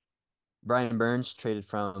 Brian Burns traded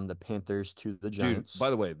from the Panthers to the Dude, by Giants.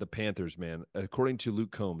 the way, the Panthers, man, according to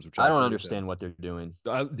Luke Combs, which I I don't agree with him. understand what they're doing.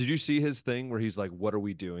 Did you see his thing where he's like, "What are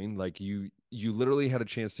we doing?" Like you literally had a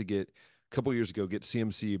chance to get a couple years ago get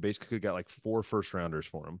CMC. You basically could have got like 4 first rounders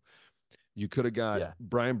for him. You could have got Yeah,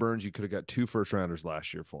 Brian Burns. You could have got 2 first rounders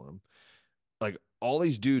last year for him. Like all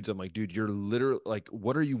these dudes, I'm like, dude, you're literally like,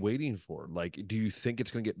 what are you waiting for? Like, do you think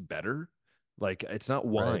it's gonna get better? Like, it's not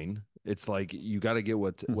right. wine. It's like you got to get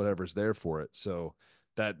whatever's there for it. So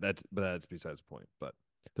that's besides the point. But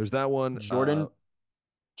there's that one. Jordan What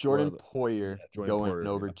Jordan other? Yeah, Poyer Jordan going Poyer,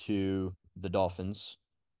 over yeah, to the Dolphins.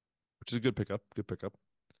 which is a good pickup. Good pickup.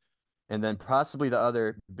 And then possibly the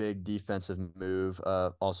other big defensive move,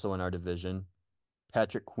 also in our division,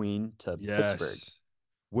 Patrick Queen to Pittsburgh. Yes.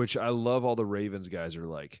 Which I love all the Ravens guys are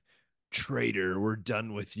like, traitor, we're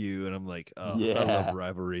done with you. And I'm like, oh, I love Yeah,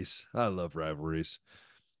 rivalries. I love rivalries.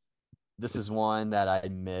 this is one that I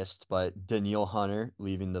missed, but Daniil Hunter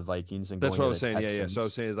leaving the Vikings and That's going what I to was the saying. Yeah, yeah. So I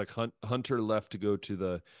was Texans. saying is like Hunter left to go to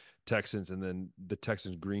the Texans, and then the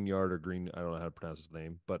Texans Green Yard or Green, I don't know how to pronounce his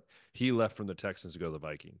name, but he left from the Texans to go to the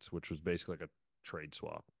Vikings, which was basically like a trade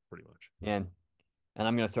swap, pretty much. And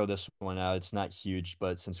I'm going to throw this one out. It's not huge,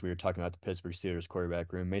 but since we were talking about the Pittsburgh Steelers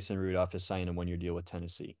quarterback room, Mason Rudolph is signing a 1-year deal with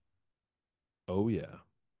Tennessee. Oh yeah.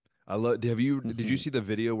 I love. Have you? Did you see the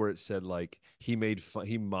video where it said like he made fun,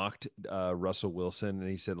 he mocked Russell Wilson and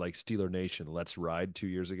he said like Steeler Nation, let's ride 2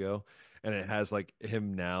 years ago, and it has like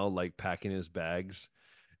him now like packing his bags,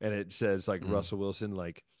 and it says like Mm. Russell Wilson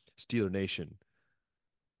like Steeler Nation,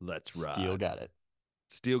 let's Steele ride. got it.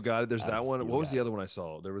 Steel got it. There's that one. Steele What was the got other it. one I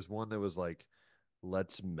saw? There was one that was like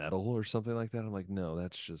let's metal or something like that. I'm like, no,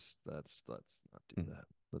 that's just let's not do Mm. that.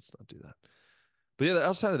 Let's not do that. But yeah,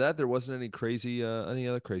 outside of that, there wasn't any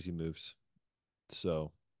other crazy moves.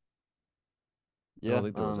 So I don't Yeah,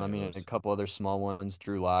 think there was I any of mean, a those. couple other small ones.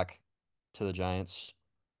 Drew Lock to the Giants.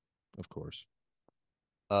 Of course.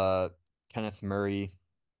 Uh, Kenneth Murray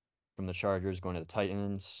from the Chargers going to the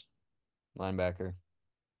Titans, linebacker.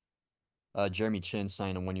 Jeremy Chin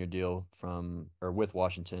signed a 1-year deal from or with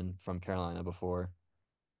Washington from Carolina before.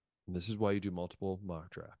 And this is why you do multiple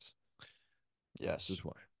mock drafts. This Yes, is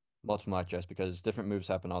why. multiple mock drafts because different moves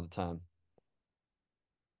happen all the time.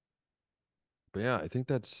 But yeah, I think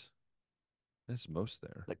that's most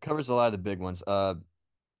there. That covers a lot of the big ones.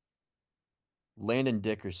 Landon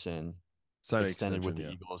Dickerson Signing extended with extension, the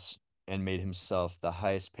yeah. Eagles and made himself the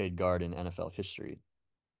highest paid guard in NFL history.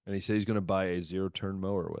 And he said he's going to buy a zero-turn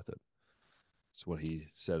mower with it. That's what he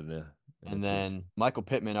said in a And tweet. then Michael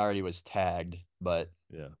Pittman already was tagged, but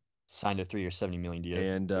Yeah. signed a 3-year, $70 million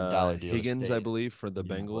And dollar deal to Higgins, I stay in believe, for the Bengals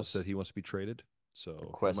Indianapolis. said he wants to be traded. So he might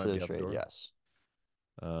Requested a be out the trade, door. yes.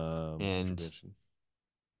 Which will be And interesting.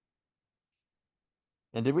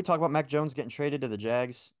 and did we talk about Mac Jones getting traded to the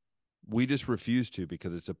Jags? We just refuse to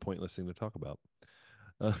because it's a pointless thing to talk about.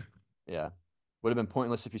 Uh, Yeah. Would have been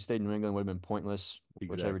pointless if he stayed in New England, would have been pointless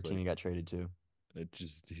whichever team exactly. he got traded to.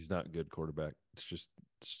 He's not a good quarterback. It's just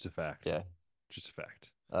a fact. Yeah. Just a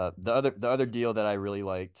fact. The other deal that I really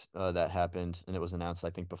liked that happened, and it was announced, I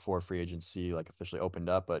think, before free agency like officially opened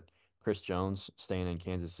up, but Chris Jones staying in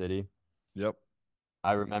Kansas City. Yep.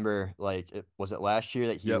 I remember like was it last year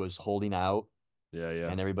that he Yep. was holding out Yeah, yeah.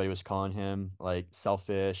 and everybody was calling him like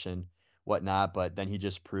selfish and whatnot, but then he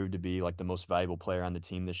just proved to be like the most valuable player on the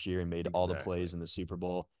team this year and made all the Exactly. plays in the Super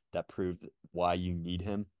Bowl that proved why you need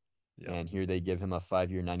him. Yep. And here they give him a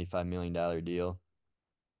 5-year, $95 million deal,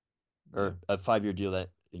 Yeah. or a 5-year deal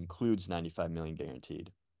that includes 95 million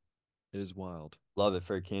guaranteed. It is wild. Love it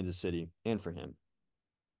for Kansas City and for him.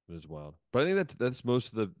 It is wild. But I think that's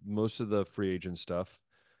most of the free agent stuff.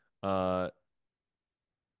 Uh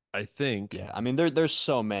I think Yeah, I mean there's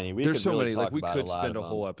so many. We there's could so really many, like talk we about a could lot spend of a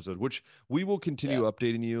whole them. episode, which we will continue Yeah.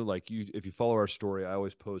 updating you. Like you, if you follow our story, I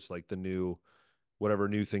always post like the new whatever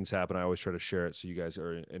new things happen. I always try to share it so you guys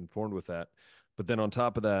are informed with that. But then on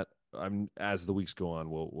top of that, I'm as the weeks go on,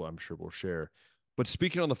 I'm sure we'll share. But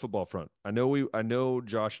speaking on the football front, I know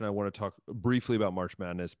Josh and I want to talk briefly about March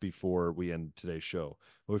Madness before we end today's show.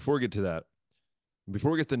 But before we get to that,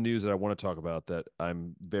 before we get the news that I want to talk about that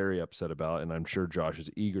I'm very upset about, and I'm sure Josh is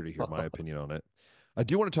eager to hear my opinion on it. I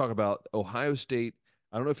do want to talk about Ohio State.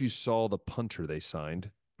 I don't know if you saw the punter they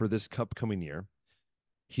signed for this upcoming year.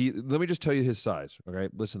 Let me just tell you his size. Okay.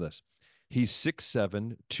 Listen to this. He's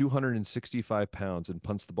 6'7, 265 pounds, and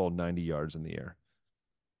punts the ball 90 yards in the air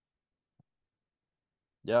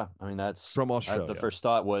Yeah, I mean that's from the Australia. first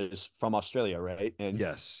thought was from Australia, right? And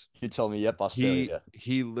Yes. you told me, yep, He Australia.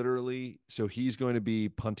 he literally so he's going to be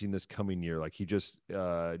punting this coming year. Like he just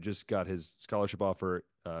got his scholarship offer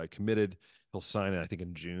committed. He'll sign it, I think,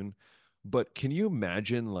 in June. But can you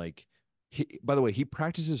imagine like By the way, he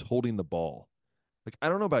practices holding the ball. Like, I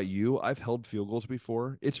don't know about you. I've held field goals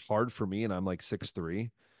before. It's hard for me, and I'm like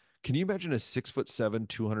 6'3". Can you imagine a 6'7",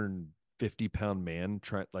 250-pound man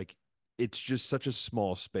trying like it's just such a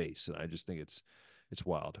small space, and I just think it's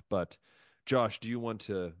wild. But Josh, do you want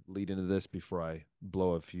to lead into this before I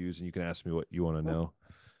blow a fuse and you can ask me what you want to know?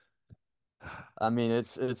 I mean,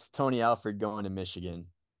 it's Tony Alford going to Michigan,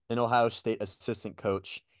 an Ohio State assistant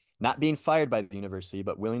coach, not being fired by the university,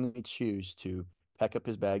 but willingly choose to pack up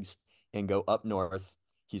his bags and go up north.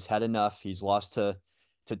 He's had enough. He's lost to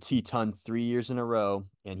Teton 3 years in a row,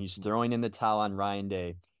 and he's throwing in the towel on Ryan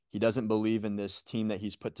Day. He doesn't believe in this team that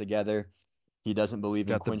he's put together. He doesn't believe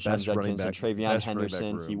in Got the Quinshon Judkins and Travion best running back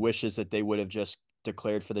Henderson. He room. wishes that they would have just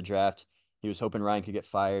declared for the draft. He was hoping Ryan could get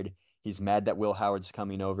fired. He's mad that Will Howard's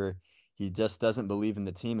coming over. He just doesn't believe in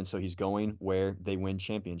the team, and so he's going where they win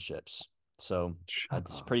championships. So Shut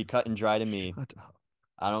it's up. pretty cut and dry to me. Shut up.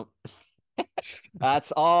 I don't.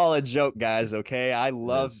 That's all a joke, guys. Okay, I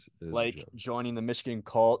love It is a like joke. joining the Michigan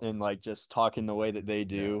cult and like just talking the way that they No,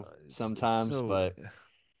 do it's sometimes. so But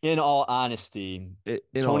in all honesty,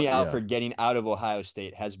 Tony yeah. Alford getting out of Ohio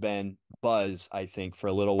State has been buzz, I think, for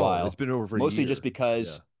a little Oh, it's while. been over for a Mostly just year. Yeah.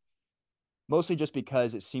 because, mostly just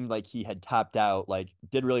because it seemed like he had topped out, like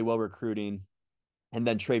did really well recruiting, and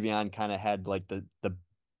then Travion kind of had like the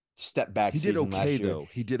step back He did season okay last year. though.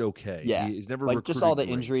 He did okay. Yeah, He's never like just all recruited the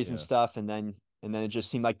great. injuries and Yeah. stuff, and then it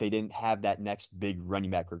just seemed like they didn't have that next big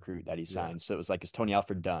running back recruit that he Yeah. signed. So it was like, is Tony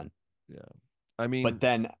Alford done? Yeah. I But mean,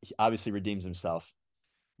 then he obviously redeems himself,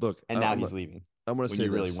 look, and now he's leaving I'm gonna when say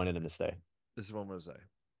you really this. wanted him to stay. This is what I'm gonna say.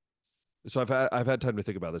 So I've had time to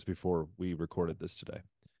think about this before we recorded this today.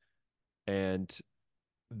 And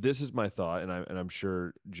this is my thought, and I'm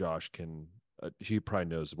sure Josh can he probably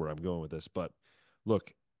knows where I'm going with this, but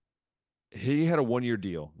look, he had a 1 year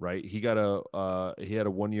deal, right? He had a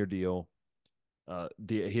 1 year deal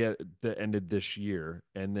he had that ended this year,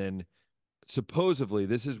 and then supposedly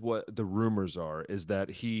this is what the rumors are, is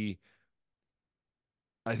that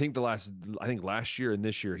I think last year and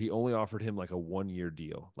this year he only offered him like a 1 year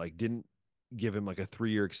deal, like didn't give him like a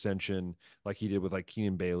 3 year extension like he did with like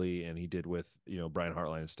Keenan Bailey and he did with Brian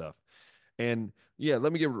Hartline and stuff. And yeah,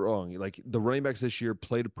 let me get it wrong. Like the running backs this year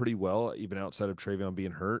played pretty well, even outside of Travion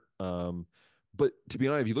being hurt. But to be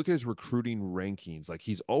honest, if you look at his recruiting rankings, like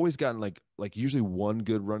he's always gotten like usually one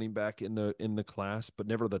good running back in the class, but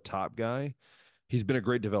never the top guy. He's been a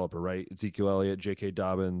great developer, right? Ezekiel Elliott, J.K.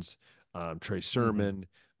 Dobbins, Trey Mm-hmm. Sermon,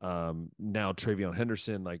 now Travion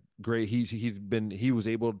Henderson, like great. He was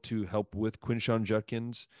able to help with Quinshon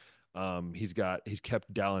Judkins. He's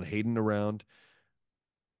kept Dallin Hayden around.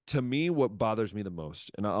 To me, what bothers me the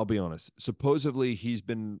most, and I'll be honest, supposedly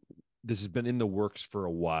this has been in the works for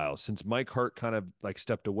a while since Mike Hart kind of like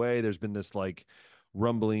stepped away. There's been this like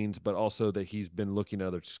rumblings, but also that he's been looking at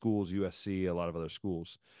other schools, USC, a lot of other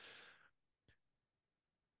schools.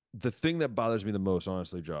 The thing that bothers me the most,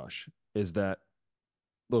 honestly, Josh, is that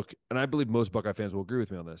look, and I believe most Buckeye fans will agree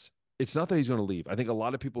with me on this. It's not that he's going to leave. I think a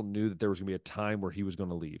lot of people knew that there was going to be a time where he was going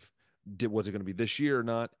to leave. Was it going to be this year or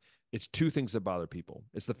not? It's two things that bother people.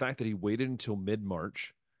 It's the fact that he waited until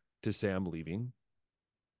mid-March to say I'm leaving.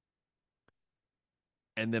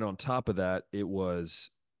 And then on top of that, it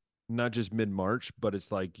was not just mid-March, but it's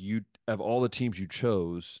like you of all the teams you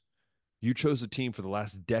chose a team for the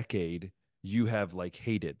last decade you have like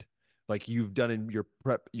hated. Like you've done in your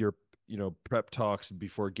prep talks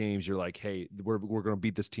before games, you're like, hey, we're gonna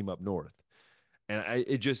beat this team up north. And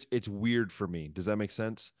it's weird for me. Does that make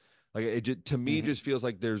sense? Like to me it Mm-hmm. just feels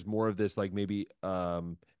like there's more of this like maybe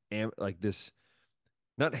like this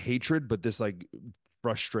not hatred, but this like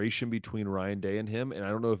frustration between Ryan Day and him. And I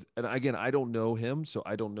don't know if, and again, I don't know him, so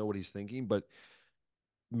I don't know what he's thinking, but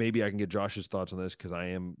maybe I can get Josh's thoughts on this because I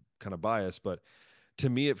am kind of biased. But to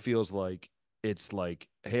me, it feels like it's like,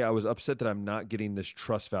 hey, I was upset that I'm not getting this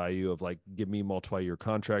trust value of like, give me multi-year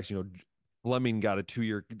contracts. Fleming got a 2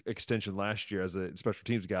 year extension last year as a special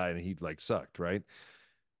teams guy, and he like sucked, right?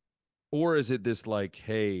 Or is it this like,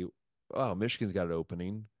 hey, oh, Michigan's got an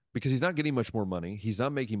opening because he's not getting much more money. He's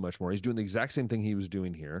not making much more. He's doing the exact same thing he was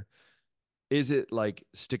doing here. Is it like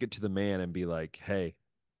stick it to the man and be like, hey,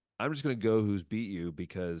 I'm just going to go who's beat you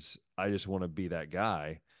because I just want to be that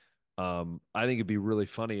guy. I think it'd be really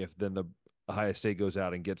funny if then the Ohio State goes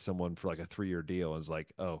out and gets someone for like a 3 year deal and is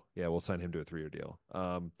like, oh yeah, we'll sign him to a 3 year deal.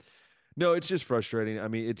 No, it's just frustrating. I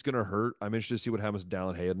mean, it's gonna hurt. I'm interested to see what happens to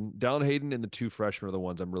Dallin Hayden. Dallin Hayden and the two freshmen are the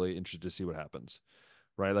ones I'm really interested to see what happens.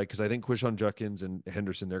 Right, like because I think Quishon Judkins and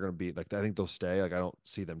Henderson they're going to be like I think they'll stay. Like I don't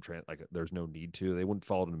see them like there's no need to. They wouldn't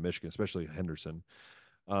fall into Michigan, especially Henderson.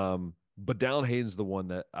 But Dallin Hayden's the one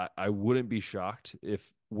that I wouldn't be shocked if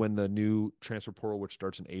when the new transfer portal, which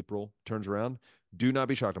starts in April, turns around, do not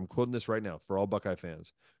be shocked. I'm quoting this right now for all Buckeye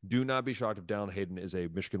fans. Do not be shocked if Dallin Hayden is a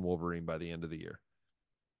Michigan Wolverine by the end of the year.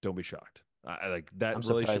 Don't be shocked. I like that I'm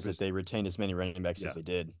relationship surprised that is they retained as many running backs as yeah. they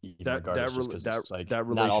did, even That regardless, just rel- because it's like that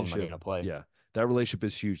not all of them are going relationship, to play. yeah, that relationship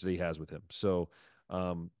is huge that he has with him. So,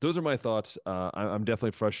 those are my thoughts. I'm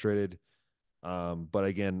definitely frustrated. But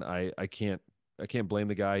again, I can't blame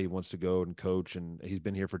the guy. He wants to go and coach, and he's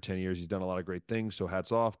been here for 10 years. He's done a lot of great things. So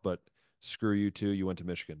hats off. But screw you too. You went to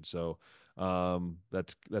Michigan. So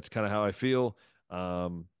that's kind of how I feel.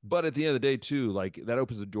 But at the end of the day, too, like that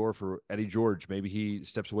opens the door for Eddie George. Maybe he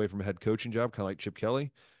steps away from a head coaching job, kind of like Chip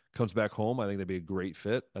Kelly, comes back home. I think that'd be a great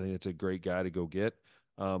fit. I think it's a great guy to go get.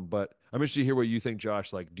 But I'm interested to hear what you think,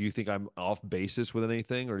 Josh. Like, do you think I'm off basis with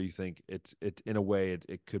anything, or do you think it's in a way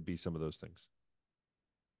it could be some of those things?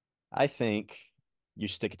 I think you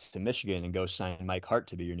stick it to Michigan and go sign Mike Hart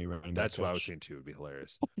to be your new running back That's what I was coach. thinking too. Would be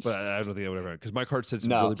hilarious, but I don't think I would ever because Mike Hart said some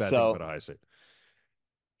No, really bad things about so Ohio State.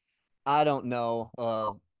 I don't know.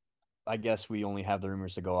 I guess we only have the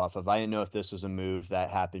rumors to go off of. I didn't know if this was a move that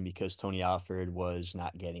happened because Tony Alford was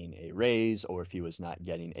not getting a raise or if he was not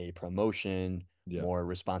getting a promotion, Yeah, more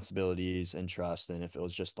responsibilities and trust. And if it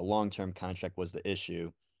was just the long-term contract was the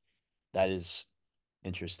issue, that is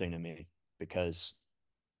interesting to me because,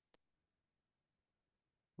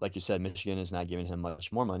 like you said, Michigan is not giving him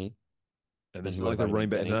much more money and than it's he not would like have their already running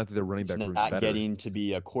been back. Not getting. that their running He's back room's not better. getting to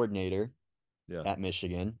be a coordinator Yeah, at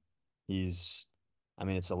Michigan. I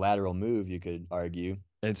mean, it's a lateral move, you could argue,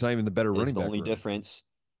 and it's not even the better is running the back only room. difference.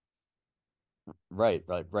 Right.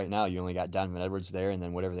 Like right now, you only got Donovan Edwards there and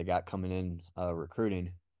then whatever they got coming in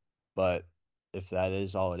recruiting. But if that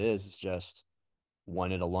is all it is, it's just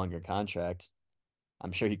wanted a longer contract.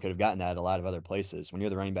 I'm sure he could have gotten that at a lot of other places. When you're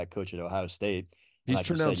the running back coach at Ohio State, and He's like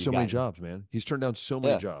you turned down said, you've so many gotten, jobs, man. He's turned down so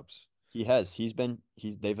many yeah, jobs, he has.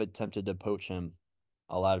 They've attempted to poach him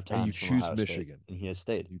a lot of and you times from choose Ohio State, Michigan. and he has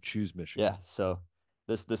stayed. You choose Michigan. Yeah. So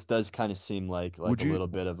this does kind of seem like Would a you little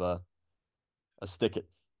bit of a stick it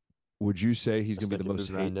would you say a stick it to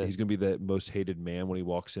grind he's it. going to be the most hated man when he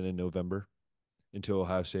walks in November into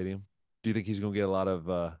Ohio Stadium? Do you think he's going to get a lot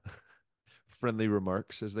of friendly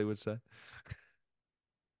remarks, as they would say?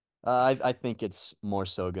 I think it's more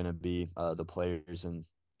so going to be the players and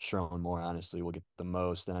Sherman more honestly will get the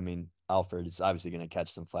most. And I mean, Alfred is obviously going to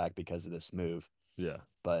catch some flack because of this move, Yeah.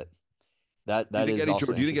 but that is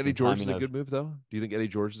also Do you think Eddie interesting George is timing a of good move though? Do you think Eddie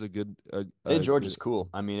George is Eddie a George is good cool.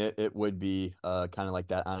 I mean, it would be kind of like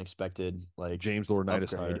that unexpected like James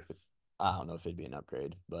Laurinaitis upgrade. hire? I don't know if it'd be an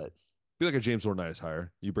upgrade, but Be like a James Laurinaitis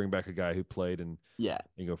hire. You bring back a guy who played yeah,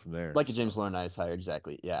 and go from there. like a James So Laurinaitis hire,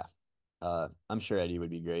 exactly. Yeah, I'm sure Eddie would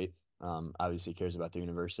be great. Obviously cares about the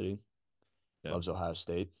university, yeah, loves Ohio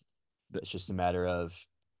State. Th- It's just a matter of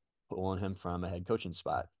pulling him from a head coaching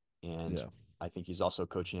spot. And yeah, I think he's also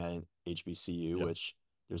coaching at an HBCU, yep, which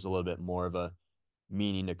there's a little bit more of a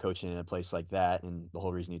meaning to coaching in a place like that. And the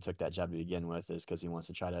whole reason he took that job to begin with is because he wants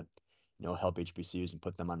to try to, help HBCUs and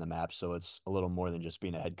put them on the map. So it's a little more than just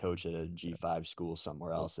being a head coach at a G5 school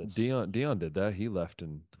somewhere well, else. It's Dion did that. He left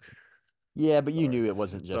and yeah, but you sorry, knew it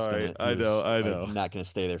wasn't just sorry. gonna. He I know, was I know. not gonna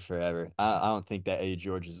stay there forever. I don't think that Eddie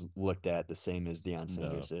George is looked at the same as Deion No,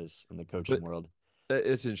 Sanders is in the coaching but world.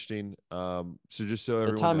 it's interesting. So just so The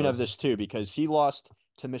everyone timing of knows, this too, because he lost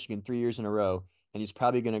to Michigan 3 years in a row, and he's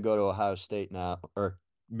probably going to go to Ohio State now, or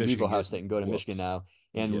leave Michigan Ohio get State and go to Michigan whooped, now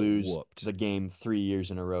and get lose whooped. the game 3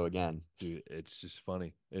 years in a row again. Dude, it's just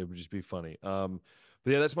funny. It would just be funny. But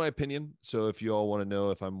yeah, that's my opinion. So if you all want to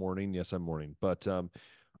know if I'm mourning, yes, I'm mourning. But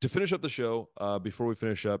to finish up the show, before we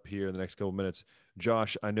finish up here in the next couple minutes,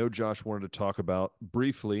 Josh, I know Josh wanted to talk about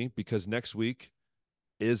briefly because next week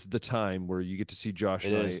is the time where you get to see Josh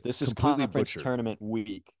It and I is. This is completely conference butcher. tournament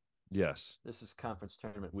week. Yes. This is conference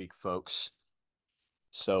tournament week, folks.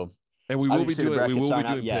 So And obviously the we brackets will be aren't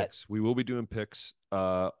out doing yet. picks. We will be doing picks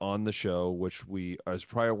on the show, which we is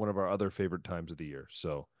probably one of our other favorite times of the year.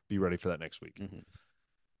 So be ready for that next week. Mhm.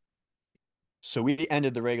 So we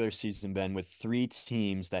ended the regular season, Ben, with three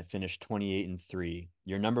teams that finished 28-3.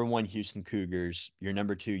 Your number one, Houston Cougars. Your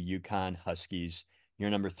number two, UConn Huskies.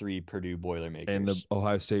 Your number three, Purdue And the Boilermakers.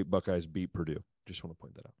 Ohio State Buckeyes beat Purdue. Just want to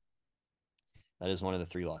point that out. That is one of the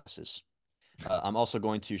three losses. I'm also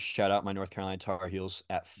going to shout out my North Carolina Tar Heels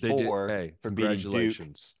at They did. 4 Hey, for beating Duke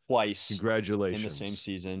congratulations. twice in the same Congratulations.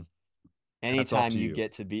 season. Hats off Anytime to you you.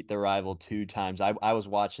 get to beat the rival two times, I was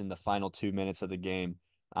watching the final 2 minutes of the game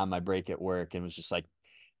on my break at work and was just like,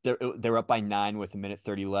 they were up by 9 with a minute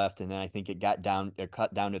 30 left. And then I think it cut down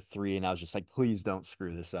to 3. And I was just like, please don't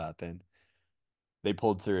screw this up. And they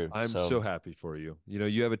pulled through. I'm So so happy for you. You know,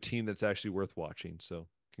 you have a team that's actually worth watching. So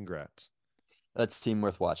congrats. That's a team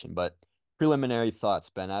worth watching. But preliminary thoughts,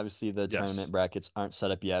 Ben. Obviously, the Yes. tournament brackets aren't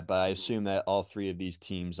set up yet, but I Mhm. assume that all three of these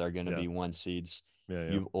teams are going to Yeah. be one seeds. Yeah.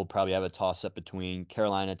 Yeah. You will probably have a toss up between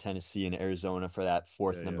Carolina, Tennessee, and Arizona for that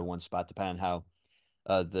fourth Yeah. number Yeah. one spot, depending on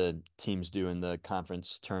how the teams do in the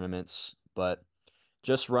conference tournaments. But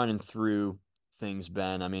just running through things,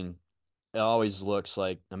 Ben, I mean, it always looks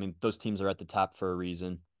like, I mean, those teams are at the top for a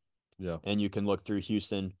reason. Yeah. And you can look through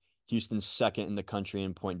Houston. Houston's second in the country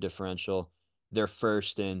in point differential. They're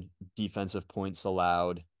first in defensive points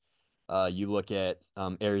allowed. You look at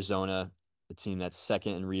Arizona, a team that's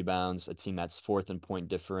second in rebounds, a team that's fourth in point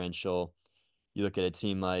differential. You look at a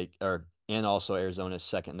team like, or and also Arizona's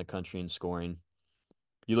second in the country in scoring.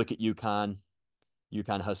 You look at UConn.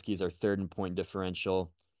 UConn Huskies are third in point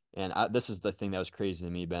differential. And this is the thing that was crazy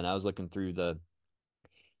to me, Ben. I was looking through the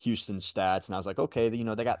Houston stats, and I was like, okay,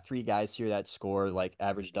 they got three guys here that score like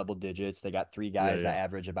average double digits. They got three Yeah. guys that Yeah.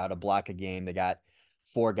 average about a block a game. They got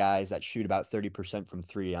four guys that shoot about 30% from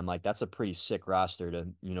three. I'm like, that's a pretty sick roster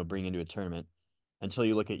to, bring into a tournament until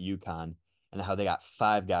you look at UConn and how they got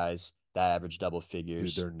five guys that average double Dude,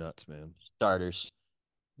 figures, they're nuts, man. starters.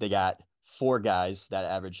 They got four guys that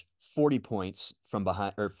average 40 points from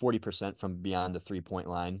behind or 40% from beyond the 3-point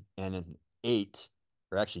line, and an eight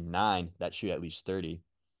or actually nine that shoot at least 30.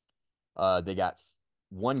 They got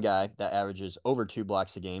one guy that averages over 2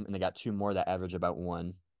 blocks a game, and they got two more that average about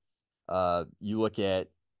one. You look at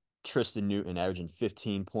Tristan Newton averaging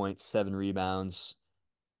 15 points, 7 rebounds,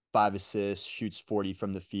 5 assists, shoots 40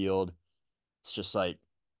 from the field. It's just like,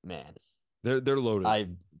 man, They're loaded. I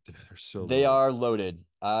They're so they loaded. are loaded.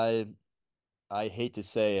 I hate to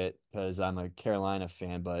say it because I'm a Carolina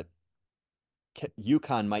fan, but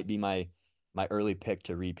UConn might be my early pick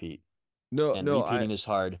to repeat. No, And no, I repeating is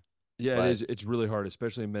hard, yeah, it is. but It's really hard,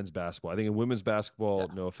 especially in men's basketball. I think in women's basketball,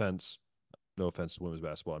 yeah, no offense to women's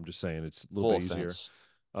basketball. I'm just saying it's a little full bit easier.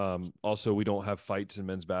 offense. Also, we don't have fights in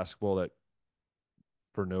men's basketball that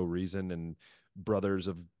for no reason and brothers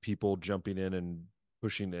of people jumping in and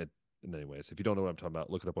pushing it. And anyways, if you don't know what I'm talking about,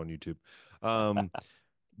 look it up on YouTube. Um,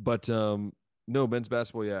 but no, men's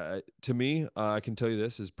basketball, yeah. To me, I can tell you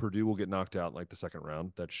this is Purdue will get knocked out in like the second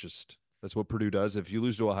round. That's what Purdue does. If you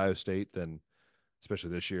lose to Ohio State, then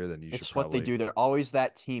especially this year, then you should It's what they probably do. They're always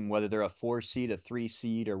that team, whether they're a 4 seed, a 3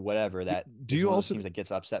 seed, or whatever, do, that do is you one of those also teams that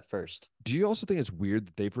gets upset first. do you also think it's weird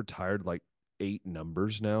that they've retired like eight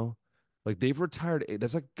numbers now? Like they've retired eight.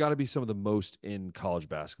 That's like got to be some of the most in college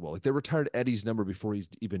basketball. Like they retired Eddie's number before he's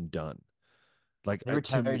even done. Like They to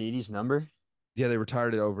retired me, Edie's number. yeah, they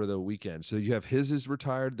retired it over the weekend. So you have his is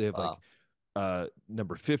retired. They have like Wow.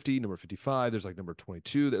 number 50, number 55. There's like number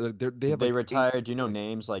 22. They Did have they like eight. retire? Do you know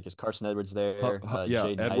names like is Carson Edwards there? Yeah,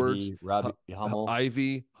 Jaden Edwards, Ivey, Robbie Hummel,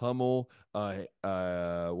 Ivy, Hummel.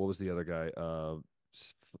 What was the other guy?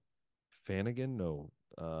 Fanigan? No.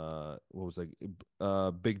 What was like?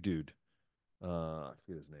 Big dude. I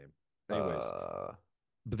forget his name. Anyways, uh,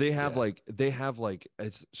 but yeah. they have like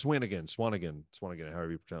it's Swanigan,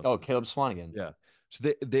 however you pronounce Oh, it. Caleb Swanigan. Yeah.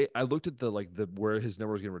 So they I looked at the like the where his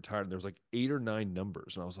number was getting retired, and there was like eight or nine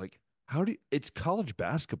numbers, and I was like, how do you, it's college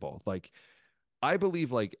basketball? I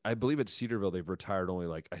believe at Cedarville they've retired only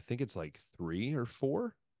like I think it's like three or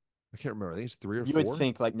four. I can't remember. I think it's three or You would four.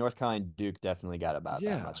 think like North Carolina and Duke definitely got about that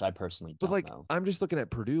Yeah. much. I personally But don't like know. I'm just looking at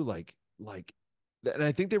Purdue and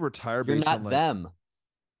I think they retire You're based on not like them.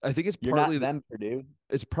 I think You're not them, Purdue.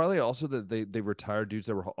 it's probably also that they retired dudes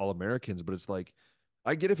that were all Americans, but it's like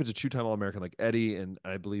I get if it's a two-time All American like Eddie and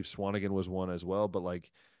I believe Swanigan was one as well, but like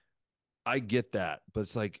I get that, but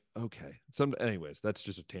it's like okay. Anyways, that's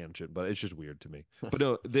just a tangent, but it's just weird to me. But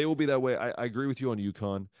no, they will be that way. I agree with you on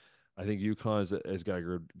UConn. I think UConn has got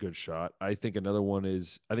a good shot. I think another one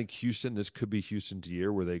is I think Houston. This could be Houston's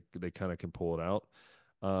year where they kind of can pull it out.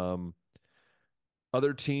 Um,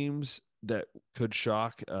 Other teams that could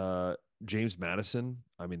shock, James Madison.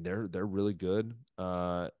 I mean, they're really good.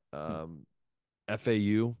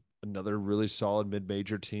 FAU, another really solid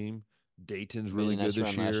mid-major team. Dayton's Made a really good nice this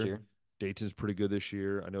run last year. year. Dayton's pretty good this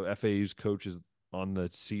year. I know FAU's coach is on the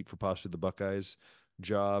seat for possibly the Buckeyes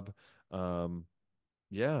job. Um,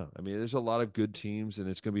 yeah, I mean, there's a lot of good teams, and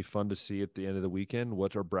it's going to be fun to see at the end of the weekend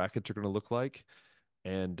what our brackets are going to look like.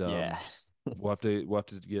 And Yeah. we'll have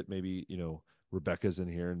to get maybe Rebecca's in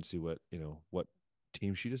here and see what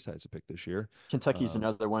team she decides to pick this year. Kentucky's Um,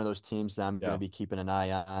 another one of those teams that I'm going to yeah, be keeping an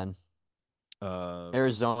eye on. uh,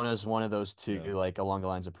 Arizona's one of those two, yeah, like along the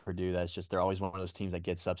lines of Purdue. That's just they're always one of those teams that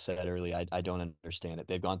gets upset early. I don't understand it.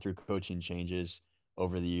 They've gone through coaching changes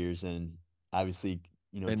over the years, and obviously,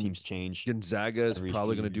 and teams change Gonzaga is every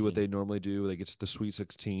probably few going to years. do what And they normally do. They get to the Sweet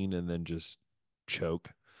 16 and then just choke.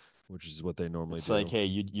 which is what they normally It's like, do. hey,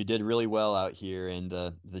 you did really well out here in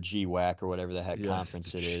the GWAC or whatever the heck Yeah,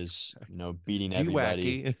 conference it is, beating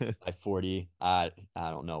everybody G-Wacky. by 40. I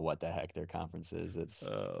don't know what the heck their conference is.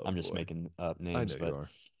 Oh I'm just boy, making up I names, know you but are,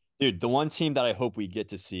 dude, the one team that I hope we get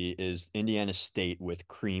to see is Indiana State with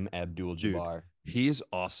Kareem dude. Abdul-Jabbar. He is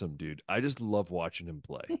awesome, dude. I just love watching him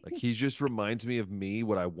play. Like he just reminds me of me,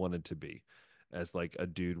 what I wanted to be, as like a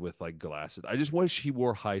dude with like glasses. I just wish he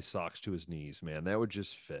wore high socks to his knees, man. That would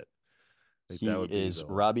just fit. Like that He would be is the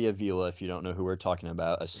Robbie Avila, if you don't know who we're talking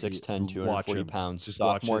about, a he 6'10", watch 240 him. pounds Just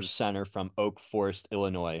watch sophomore his center from Oak Forest,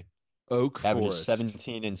 Illinois. Oak Averages Forest.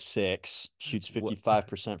 17 and 6, shoots What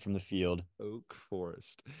 55% from the field, Oak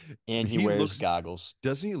Forest? and he He wears looks goggles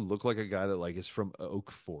doesn't he look like a guy that like is from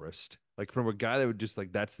Oak Forest? Like from a guy that would just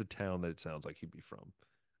like that's the town that it sounds like he'd be from.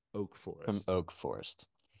 Oak from Forest. Oak Forest.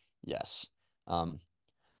 Yes. Um,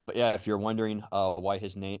 but yeah, if you're wondering why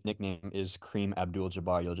his nickname is Kareem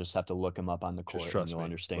Abdul-Jabbar, you'll just have to look him up on the Just court and trust you'll me.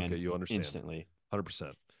 Okay, understand you'll understand. instantly.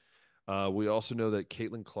 100%. We also know that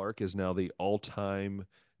Caitlin Clark is now the all-time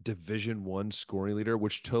Division One scoring leader,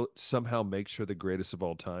 which somehow makes her the greatest of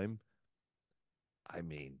all time. I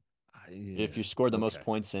mean, If yeah, you score the most okay.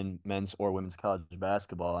 points in men's or women's college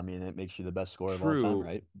basketball, I mean, it makes you the best scorer of all time, True,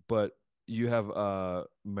 right? but you have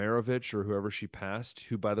Maravich or whoever she passed,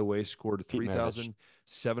 who by the way scored Pete Maravich,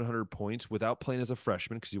 3,700 points without playing as a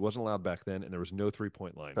freshman because he wasn't allowed back then, and there was no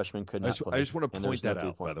 3-point line. freshman could I not just I play, just want to and there point was no that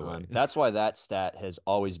out, by 3-point the way. line. That's why that stat has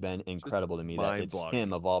always been Just incredible to me, that mind it's him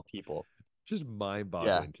blocking. of all people. Just Yeah,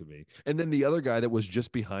 mind-boggling to me. And then the other guy that was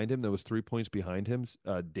just behind him, that was 3 points behind him,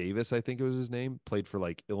 Davis, I think it was his name, played for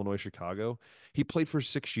like Illinois, Chicago. He played for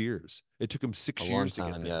 6 years. It took him a six long years to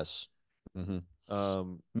get time, there. yes. Hmm.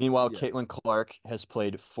 Um, Meanwhile, yeah. Caitlin Clark has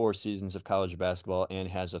played 4 seasons of college basketball and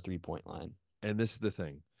has a 3-point line. And this is the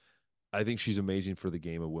thing. I think she's amazing for the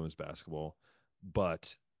game of women's basketball,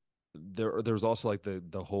 but there's also like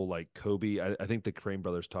the whole like Kobe. I think the Crane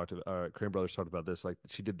brothers talked about this. Like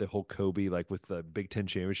she did the whole Kobe like with the Big Ten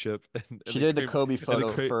championship, and She the did the Crane Kobe and the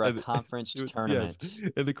photo Crane for a and conference yes, tournament.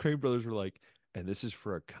 and the Crane brothers were like, and this is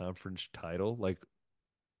for a conference title. Like,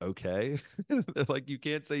 okay, like you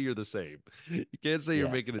can't say you're the same. You can't say you're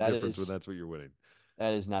Yeah, making a that difference when is that's what you're winning.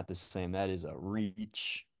 that is not the same. That is a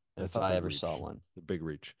reach if That's a I big ever saw reach, one. a big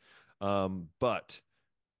reach. But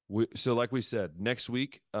so like we said, next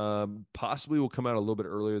week, possibly we'll come out a little bit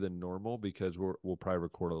earlier than normal because we'll probably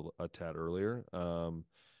record a tad earlier,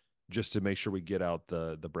 just to make sure we get out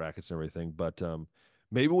the brackets and everything. But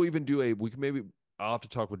maybe we'll even do we can maybe I'll have to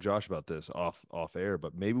talk with Josh about this off air,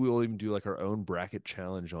 but maybe we'll even do like our own bracket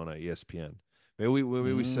challenge on ESPN. Maybe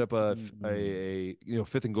we set up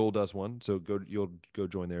Fifth and Goal does one, so you'll go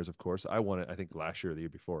join theirs, of course. I won it I think last year or the year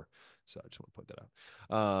before, so I just want to point that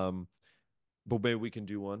out. But maybe we can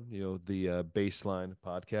do one, the baseline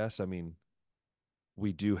podcast. I mean,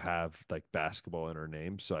 we do have like basketball in our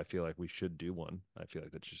name, so I feel like we should do one. I feel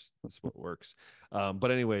like that's what works.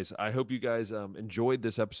 But anyways, I hope you guys enjoyed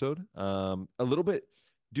this episode. A little bit,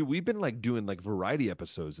 dude. We've been like doing like variety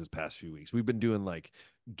episodes this past few weeks. We've been doing like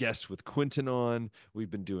guests with Quentin on.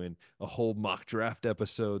 We've been doing a whole mock draft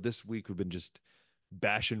episode. This week we've been just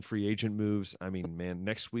bashing free agent moves. I mean, man,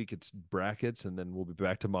 next week it's brackets, and then we'll be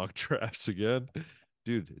back to mock drafts again.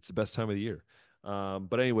 Dude, it's the best time of the year.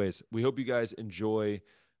 But anyways, we hope you guys enjoy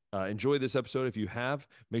this episode. If you have,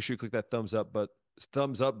 make sure you click that thumbs up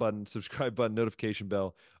button, subscribe button, notification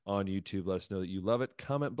bell on YouTube. Let us know that you love it.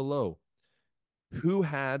 Comment below who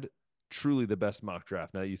had truly the best mock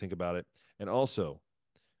draft now that you think about it. And also,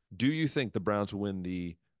 do you think the Browns will win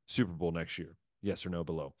the Super Bowl next year? Yes or no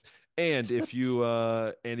below. And if you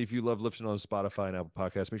love listening on Spotify and Apple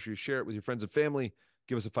Podcasts, make sure you share it with your friends and family.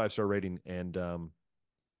 Give us a 5-star rating, and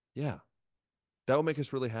yeah, that will make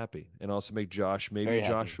us really happy, and also make Josh. Very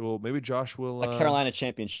happy. Maybe Josh will. A Carolina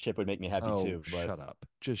championship would make me happy Oh, too, but shut up!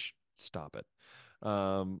 Just stop it.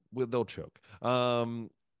 They'll choke.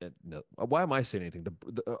 No, why am I saying anything?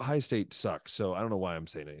 The Ohio State sucks, so I don't know why I'm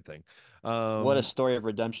saying anything. what a Um, story of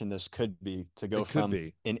redemption this could be, to go it could from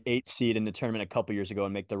be. an 8 seed in the tournament a couple years ago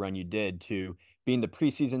and make the run you did to being the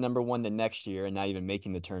preseason #1 the next year and not even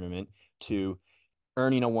making the tournament to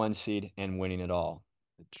earning a 1 seed and winning it all.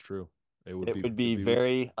 It's true. It would It be. would It'd be be.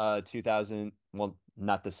 very 2000, well,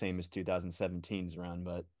 not the same as 2017's run,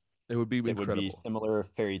 but It would be it would be incredible. similar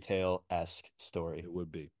fairy tale-esque story. It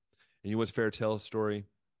would be. And you know what's fairy tale story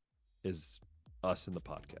is us in the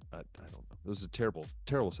podcast. I don't know. It was a terrible,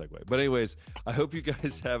 terrible segue. But anyways, I hope you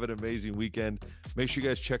guys have an amazing weekend. Make sure you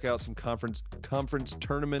guys check out some conference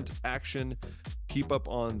tournament action. Keep up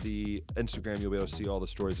on the Instagram. You'll be able to see all the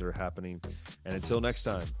stories that are happening. And until next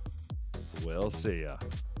time, we'll see ya.